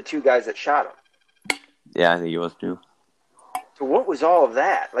friend of the two guys that shot him. Yeah, I think he was too. So what was all of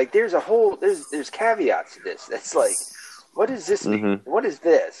that? Like, there's caveats to this. That's like, what does this mean? What is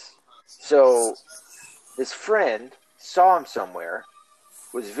this? So this friend saw him somewhere,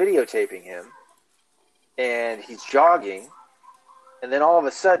 was videotaping him, and he's jogging, and then all of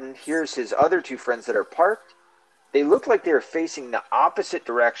a sudden, here's his other two friends that are parked. They looked like they were facing the opposite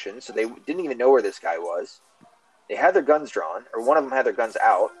direction, so they didn't even know where this guy was. They had their guns drawn, or one of them had their guns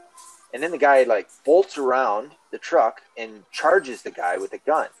out, and then the guy like bolts around the truck and charges the guy with a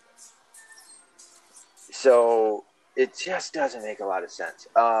gun. So it just doesn't make a lot of sense.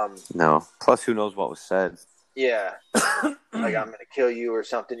 No. Plus, who knows what was said? Yeah, like I'm going to kill you or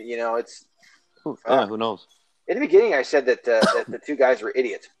something. You know, it's who knows? In the beginning, I said that the two guys were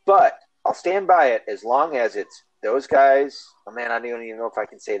idiots, but I'll stand by it as long as it's those guys. Oh man, I don't even know if I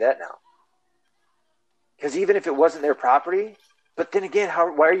can say that now. Because even if it wasn't their property, but then again,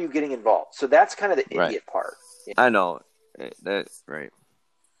 why are you getting involved? So that's kind of the idiot part. I know. That's right.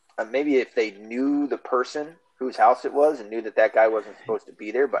 Maybe if they knew the person whose house it was and knew that guy wasn't supposed to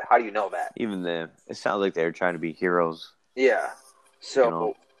be there, but how do you know that? Even then, it sounds like they were trying to be heroes. Yeah.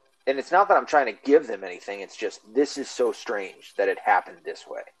 So, and it's not that I'm trying to give them anything. It's just this is so strange that it happened this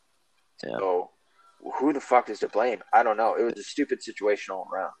way. Yeah. So, who the fuck is to blame? I don't know. It was a stupid situation all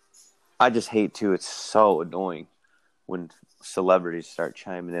around. I just hate, too. It's so annoying when celebrities start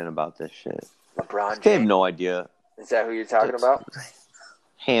chiming in about this shit. LeBron James. They have no idea. Is that who you're talking about?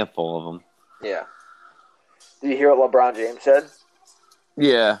 Handful of them. Yeah. Did you hear what LeBron James said?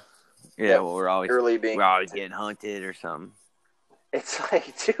 Yeah. Yeah, well, we're always getting hunted or something. It's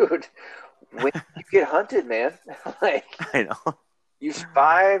like, dude, when you get hunted, man, like I know. You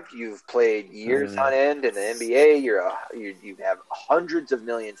survived. You've played years on end in the NBA. You have hundreds of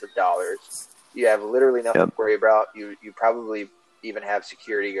millions of dollars. You have literally nothing to worry about. You probably even have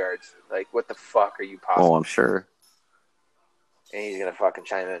security guards. Like, what the fuck are you possibly? Oh, I'm sure. And he's gonna fucking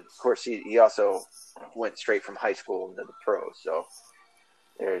chime in. Of course, he also went straight from high school into the pros. So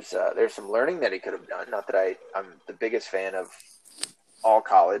there's some learning that he could have done. Not that I'm the biggest fan of all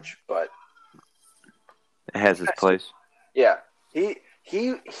college, but it has its place. Yeah. He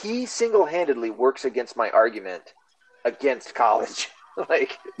single-handedly works against my argument against college.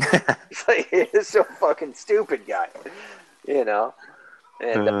 It's so fucking stupid, guy. You know,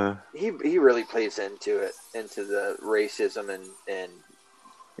 and he really plays into the racism and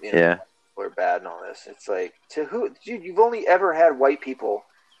you know, people are bad and all this. It's like, to who, dude? You've only ever had white people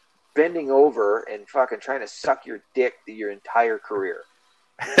bending over and fucking trying to suck your dick your entire career.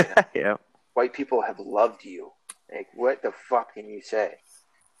 You know? Yeah. White people have loved you. Like, what the fuck can you say?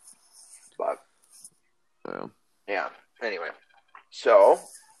 But, yeah. Anyway, so,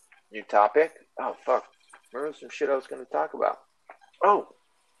 new topic. Oh, fuck. Remember some shit I was going to talk about. Oh.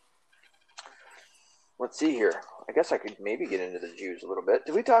 Let's see here. I guess I could maybe get into the Jews a little bit.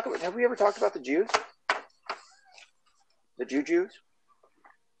 Have we ever talked about the Jews? The Jews?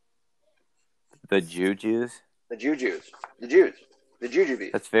 The Jews? The Jews. The Jews. The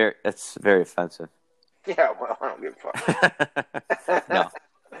Jujubes. That's very offensive. Yeah, well, I don't give a fuck. No.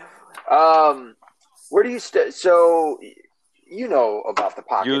 Where do you so you know about the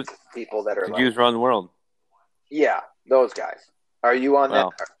pockets of people that are the Jews run the world. Yeah, those guys. Are you on that?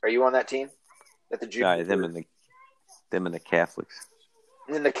 Are you on that team? That the Jews. Yeah, them and the Catholics.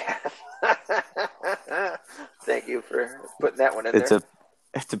 And the Thank you for putting that one in there.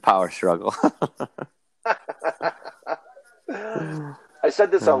 It's a power struggle. I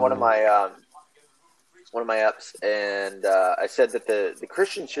said this on one of my apps, and I said that the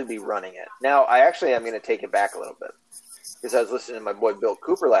Christians should be running it. Now, I actually am going to take it back a little bit because I was listening to my boy Bill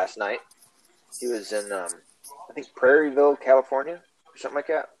Cooper last night. He was in, I think, Prairieville, California, or something like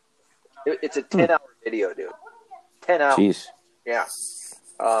that. It's a 10-hour video, dude. 10 hours. Jeez. Yeah.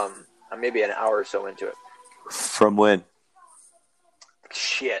 I'm maybe an hour or so into it. From when?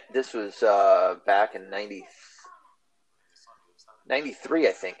 Shit, this was back in 93,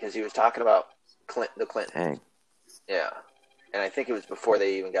 I think, because he was talking about the Clintons. Dang. Yeah, and I think it was before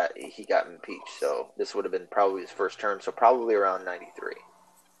he got impeached. So this would have been probably his first term. So probably around 93.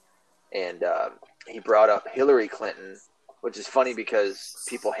 And he brought up Hillary Clinton, which is funny because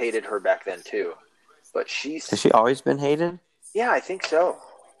people hated her back then too. But has she always been hated? Yeah, I think so.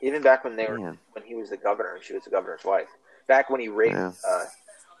 Even back when when he was the governor and she was the governor's wife. Back when he raped,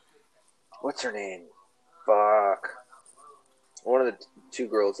 what's her name? Fuck. One of the two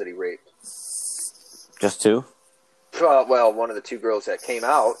girls that he raped. Just two? Well, one of the two girls that came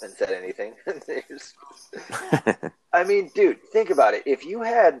out and said anything. I mean, dude, think about it. If you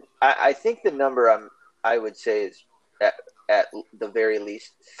had, I think the number I would say is at the very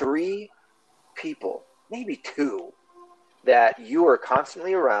least 3 people, maybe 2, that you are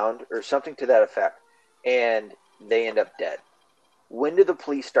constantly around or something to that effect, and they end up dead. When do the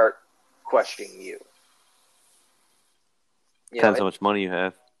police start questioning you? Depends how much money you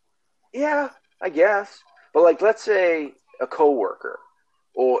have. Yeah, I guess. But like, let's say a coworker,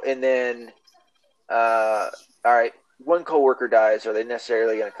 and then, all right, one coworker dies. Are they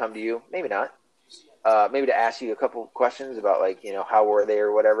necessarily going to come to you? Maybe not. Maybe to ask you a couple of questions about, like, you know, how were they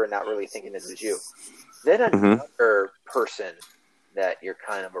or whatever, not really thinking this is you. Then another person that you're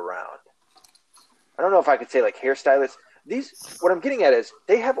kind of around. I don't know if I could say like hairstylists. What I'm getting at is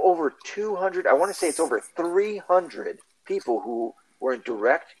they have over 200. I want to say it's over 300 people who were in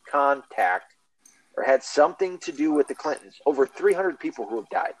direct contact or had something to do with the Clintons. Over 300 people who have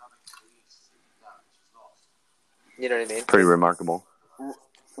died. You know what I mean? Pretty remarkable.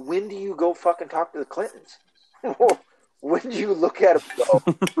 When do you go fucking talk to the Clintons? When do you look at them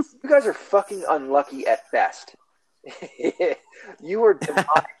and go, you guys are fucking unlucky at best. You are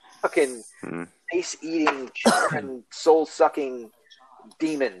demonic, fucking face-eating, chicken, soul-sucking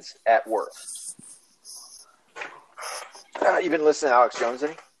demons at work. You been listening to Alex Jones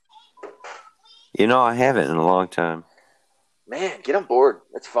any? You know, I haven't in a long time. Man, get on board.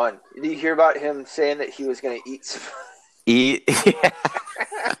 It's fun. Did you hear about him saying that he was going to eat some... Eat? Yeah.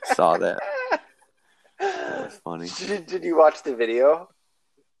 I saw that. That was funny. Did you watch the video?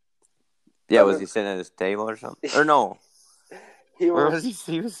 Yeah, was he sitting at his table or something? Or no? Where was he?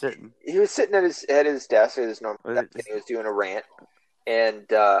 He was sitting. He was sitting at his desk at his normal desk, and he was doing a rant. And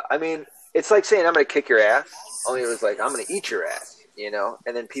I mean, it's like saying I'm going to kick your ass. Only it was like I'm going to eat your ass, you know.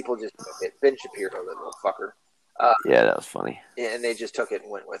 And then people just took it. Ben Shapiro, the little fucker. Yeah, that was funny. And they just took it and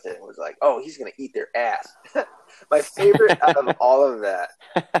went with it and was like, "Oh, he's going to eat their ass." My favorite out of all of that,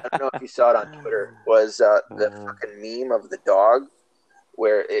 I don't know if you saw it on Twitter, was the fucking meme of the dog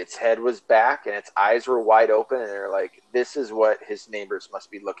where its head was back and its eyes were wide open, and they're like, "This is what his neighbors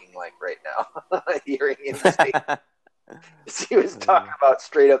must be looking like right now," hearing him say. He was talking about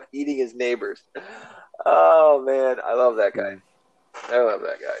straight up eating his neighbors. Oh man, I love that guy. I love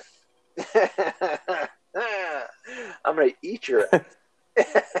that guy. I'm gonna eat your ass.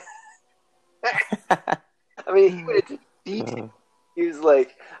 I mean, he went into detail. He was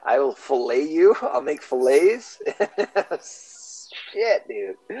like, "I will fillet you. I'll make fillets." Shit,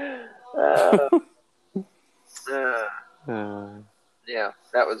 dude. Yeah,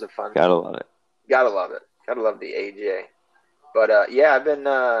 that was a fun. Gotta love it. Gotta love it. Gotta love the AJ. But yeah,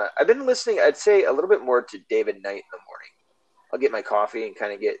 I've been listening. I'd say a little bit more to David Knight in the morning. I'll get my coffee and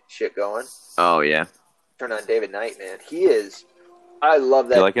kind of get shit going. Oh yeah. Turn on David Knight, man. He is. I love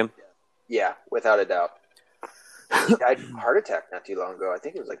that. You like him? Yeah, without a doubt. He died from a heart attack not too long ago. I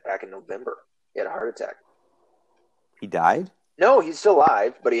think it was like back in November. He had a heart attack. He died? No, he's still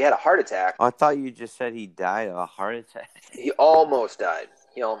alive, but he had a heart attack. Oh, I thought you just said he died of a heart attack. He almost died.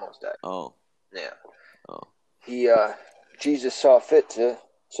 Oh. Yeah. Oh. He Jesus saw fit to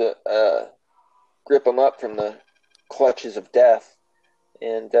grip him up from the clutches of death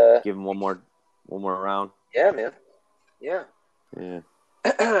and give him one more round. Yeah, man. Yeah. Yeah.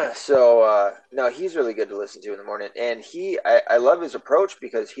 So no, he's really good to listen to in the morning, and I love his approach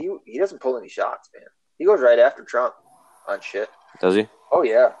because he doesn't pull any shots, man. He goes right after Trump on shit. Does he? Oh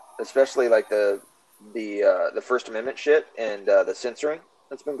yeah, especially like the First Amendment shit and the censoring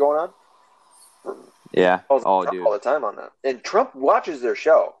that's been going on. Yeah. Trump dude, all the time on that, and Trump watches their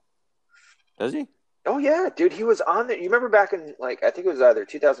show. Does he? Oh yeah, dude, he was on there. You remember back in like I think it was either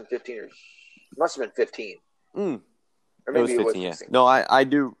 2015 or it must have been 15. Or maybe it was 15, yeah. No, I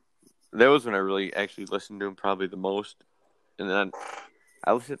do. That was when I really actually listened to him probably the most, and then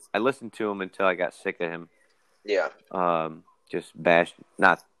I listened to him until I got sick of him. Yeah. Just bashed.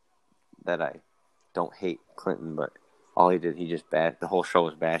 Not that I don't hate Clinton, but all he did, he just bashed. The whole show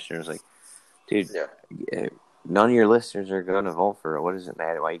was bashing. It was like, dude, none of your listeners are going to vote for it. What does it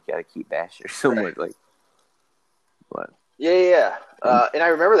matter? Why you got to keep bashing so much? Like, what? Yeah. And I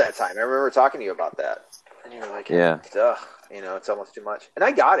remember that time. I remember talking to you about that. And you were like, yeah, it's almost too much. And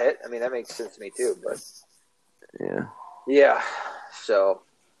I got it. I mean, that makes sense to me too. But yeah. So,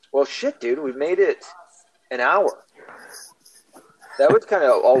 well, shit, dude, we made it an hour. That was kind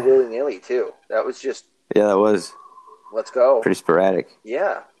of all willy-nilly too. That was just that was. Let's go. Pretty sporadic.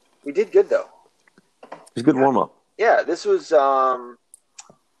 Yeah, we did good though. It was a good warm-up. Yeah, this was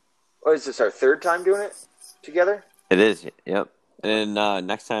what is this, our third time doing it together? It is. Yep. And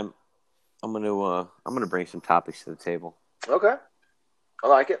next time I'm gonna bring some topics to the table. Okay. I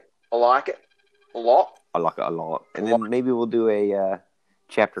like it. A lot. I like it a lot. And then maybe we'll do a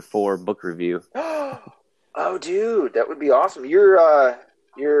chapter 4 book review. Oh, dude, that would be awesome. Your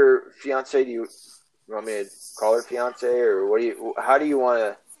fiance, do you want me to call her fiance, or how do you want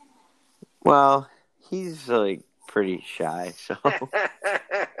to? Well, he's like pretty shy, so.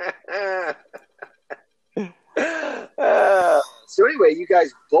 So anyway, you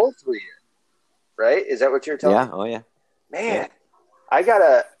guys both read it, right? Is that what you're telling me? Yeah. Oh yeah. Man,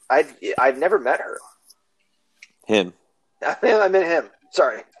 I've never met her. Him. I meant him.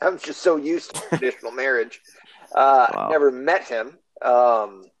 Sorry, I'm just so used to traditional marriage. Wow. I've never met him.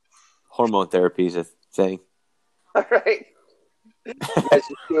 Hormone therapy is a thing. All right. You guys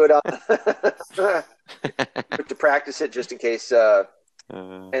just do it on to practice it just in case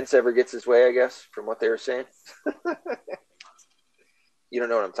Pence ever gets his way, I guess, from what they were saying. You don't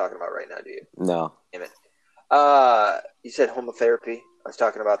know what I'm talking about right now, do you? No. Damn it. You said homotherapy. I was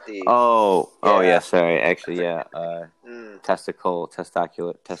talking about the. Yeah. Sorry. Actually, yeah. Mm, Testicular.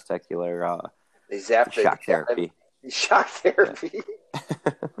 they zapped the Shock therapy. shock Yeah. therapy.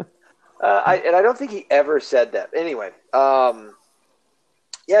 I don't think he ever said that. Anyway,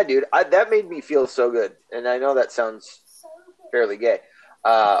 yeah, dude, that made me feel so good, and I know that sounds fairly gay.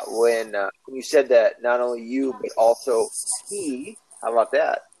 When you said that, not only you but also he. How about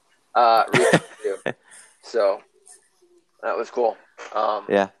that? Reached out to you. So that was cool.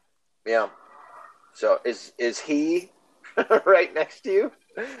 Yeah. Yeah. So is he right next to you?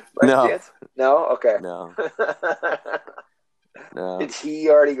 By No. chance? No. Okay. No. No. Did he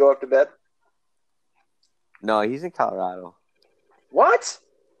already go up to bed? No. He's in Colorado. What?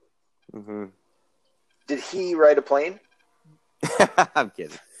 Mm-hmm. Did he ride a plane? I'm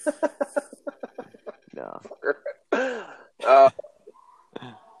kidding. No.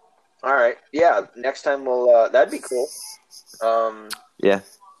 All right. Yeah. Next time that'd be cool. Yeah.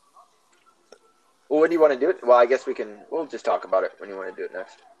 Well, when do you want to do it? Well, I guess we'll just talk about it when you want to do it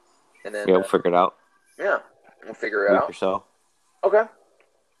next. And then, Yeah, we'll figure it out. Yeah. We'll figure it Week out. or so. Okay.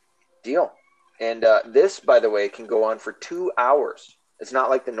 Deal. And this, by the way, can go on for 2 hours. It's not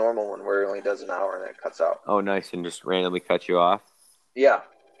like the normal one where it only does an hour and then it cuts out. Oh, nice. And just randomly cut you off? Yeah.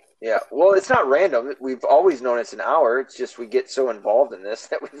 Yeah. Well, it's not random. We've always known it's an hour. It's just we get so involved in this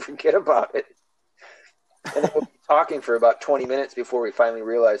that we forget about it. And then we'll be talking for about 20 minutes before we finally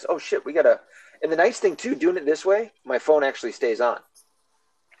realize, oh, shit, we got to. And the nice thing, too, doing it this way, my phone actually stays on.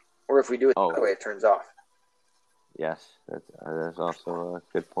 Or if we do it the other way, it turns off. Yes. That's also a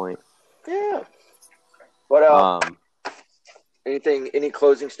good point. Yeah. What any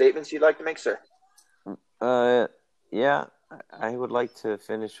closing statements you'd like to make, sir? Yeah, I would like to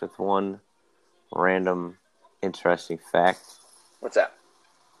finish with one random interesting fact. What's that?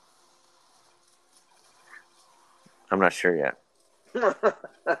 I'm not sure yet.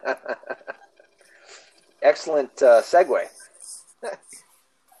 Excellent segue.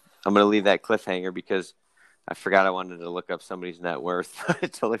 I'm going to leave that cliffhanger because I forgot I wanted to look up somebody's net worth. I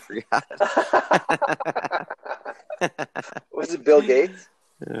totally forgot. Was it Bill Gates?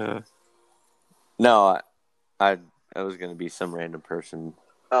 No, I was going to be some random person.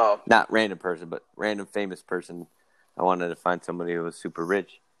 Oh. Not random person, but random famous person. I wanted to find somebody who was super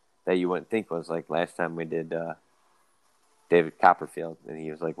rich that you wouldn't think was. Like last time we did David Copperfield, and he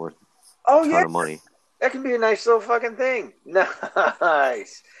was like worth a ton of money. That can be a nice little fucking thing.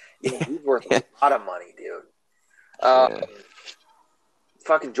 Nice. Yeah, he's worth a lot of money, dude.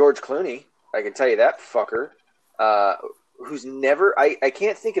 Fucking George Clooney, I can tell you that fucker. Who's never, I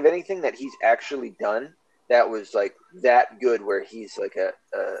can't think of anything that he's actually done that was like that good where he's like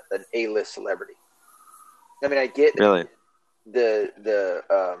an A-list celebrity. I mean, I get really the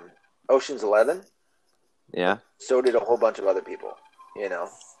Ocean's 11. Yeah. So did a whole bunch of other people, you know.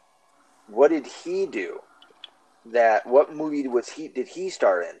 What did he do? What movie did he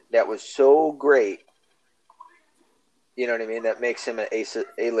star in that was so great? You know what I mean? That makes him an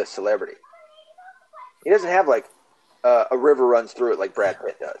A-list celebrity. He doesn't have like a river runs through it like Brad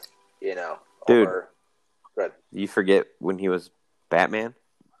Pitt does, you know. Dude, you forget when he was Batman?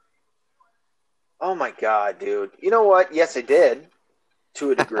 Oh my God, dude! You know what? Yes, I did,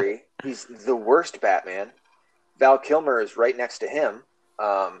 to a degree. He's the worst Batman. Val Kilmer is right next to him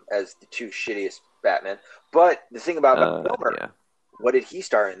as the two shittiest Batman. But the thing about Val Kilmer, what did he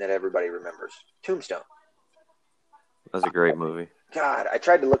star in that everybody remembers? Tombstone. That was a great movie. God, I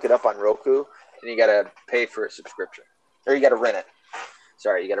tried to look it up on Roku, and you got to pay for a subscription. Or you got to rent it.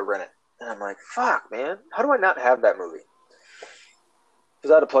 Sorry, you got to rent it. And I'm like, fuck, man. How do I not have that movie?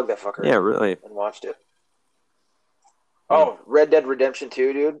 Because I had to plug that fucker in really. And watched it. Oh, Red Dead Redemption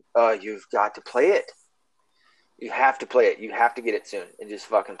 2, dude. You've got to play it. You have to play it. You have to get it soon and just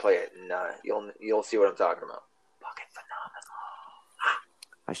fucking play it, and you'll see what I'm talking about. Fucking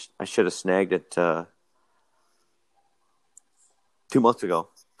phenomenal. I should have snagged it 2 months ago.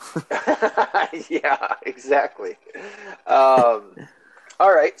 Yeah, exactly. All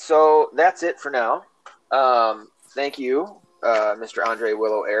right, so that's it for now. Thank you, Mr. Andre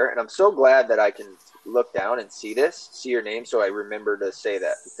Willow Air, and I'm so glad that I can look down and see your name, so I remember to say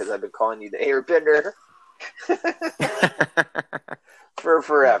that because I've been calling you the Airbender for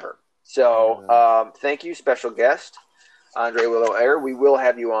forever. So thank you, special guest Andre Willow Air. We will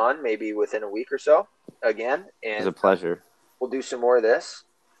have you on maybe within a week or so again, and it was a pleasure. We'll do some more of this,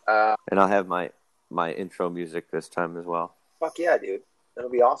 and I'll have my intro music this time as well. Fuck yeah, dude, that'll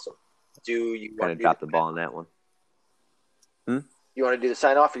be awesome. Do you want to drop the ball on that one? You want to do the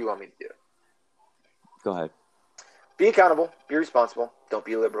sign off, or you want me to do it? Go ahead. Be accountable. Be responsible. Don't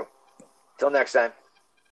be liberal. Till next time.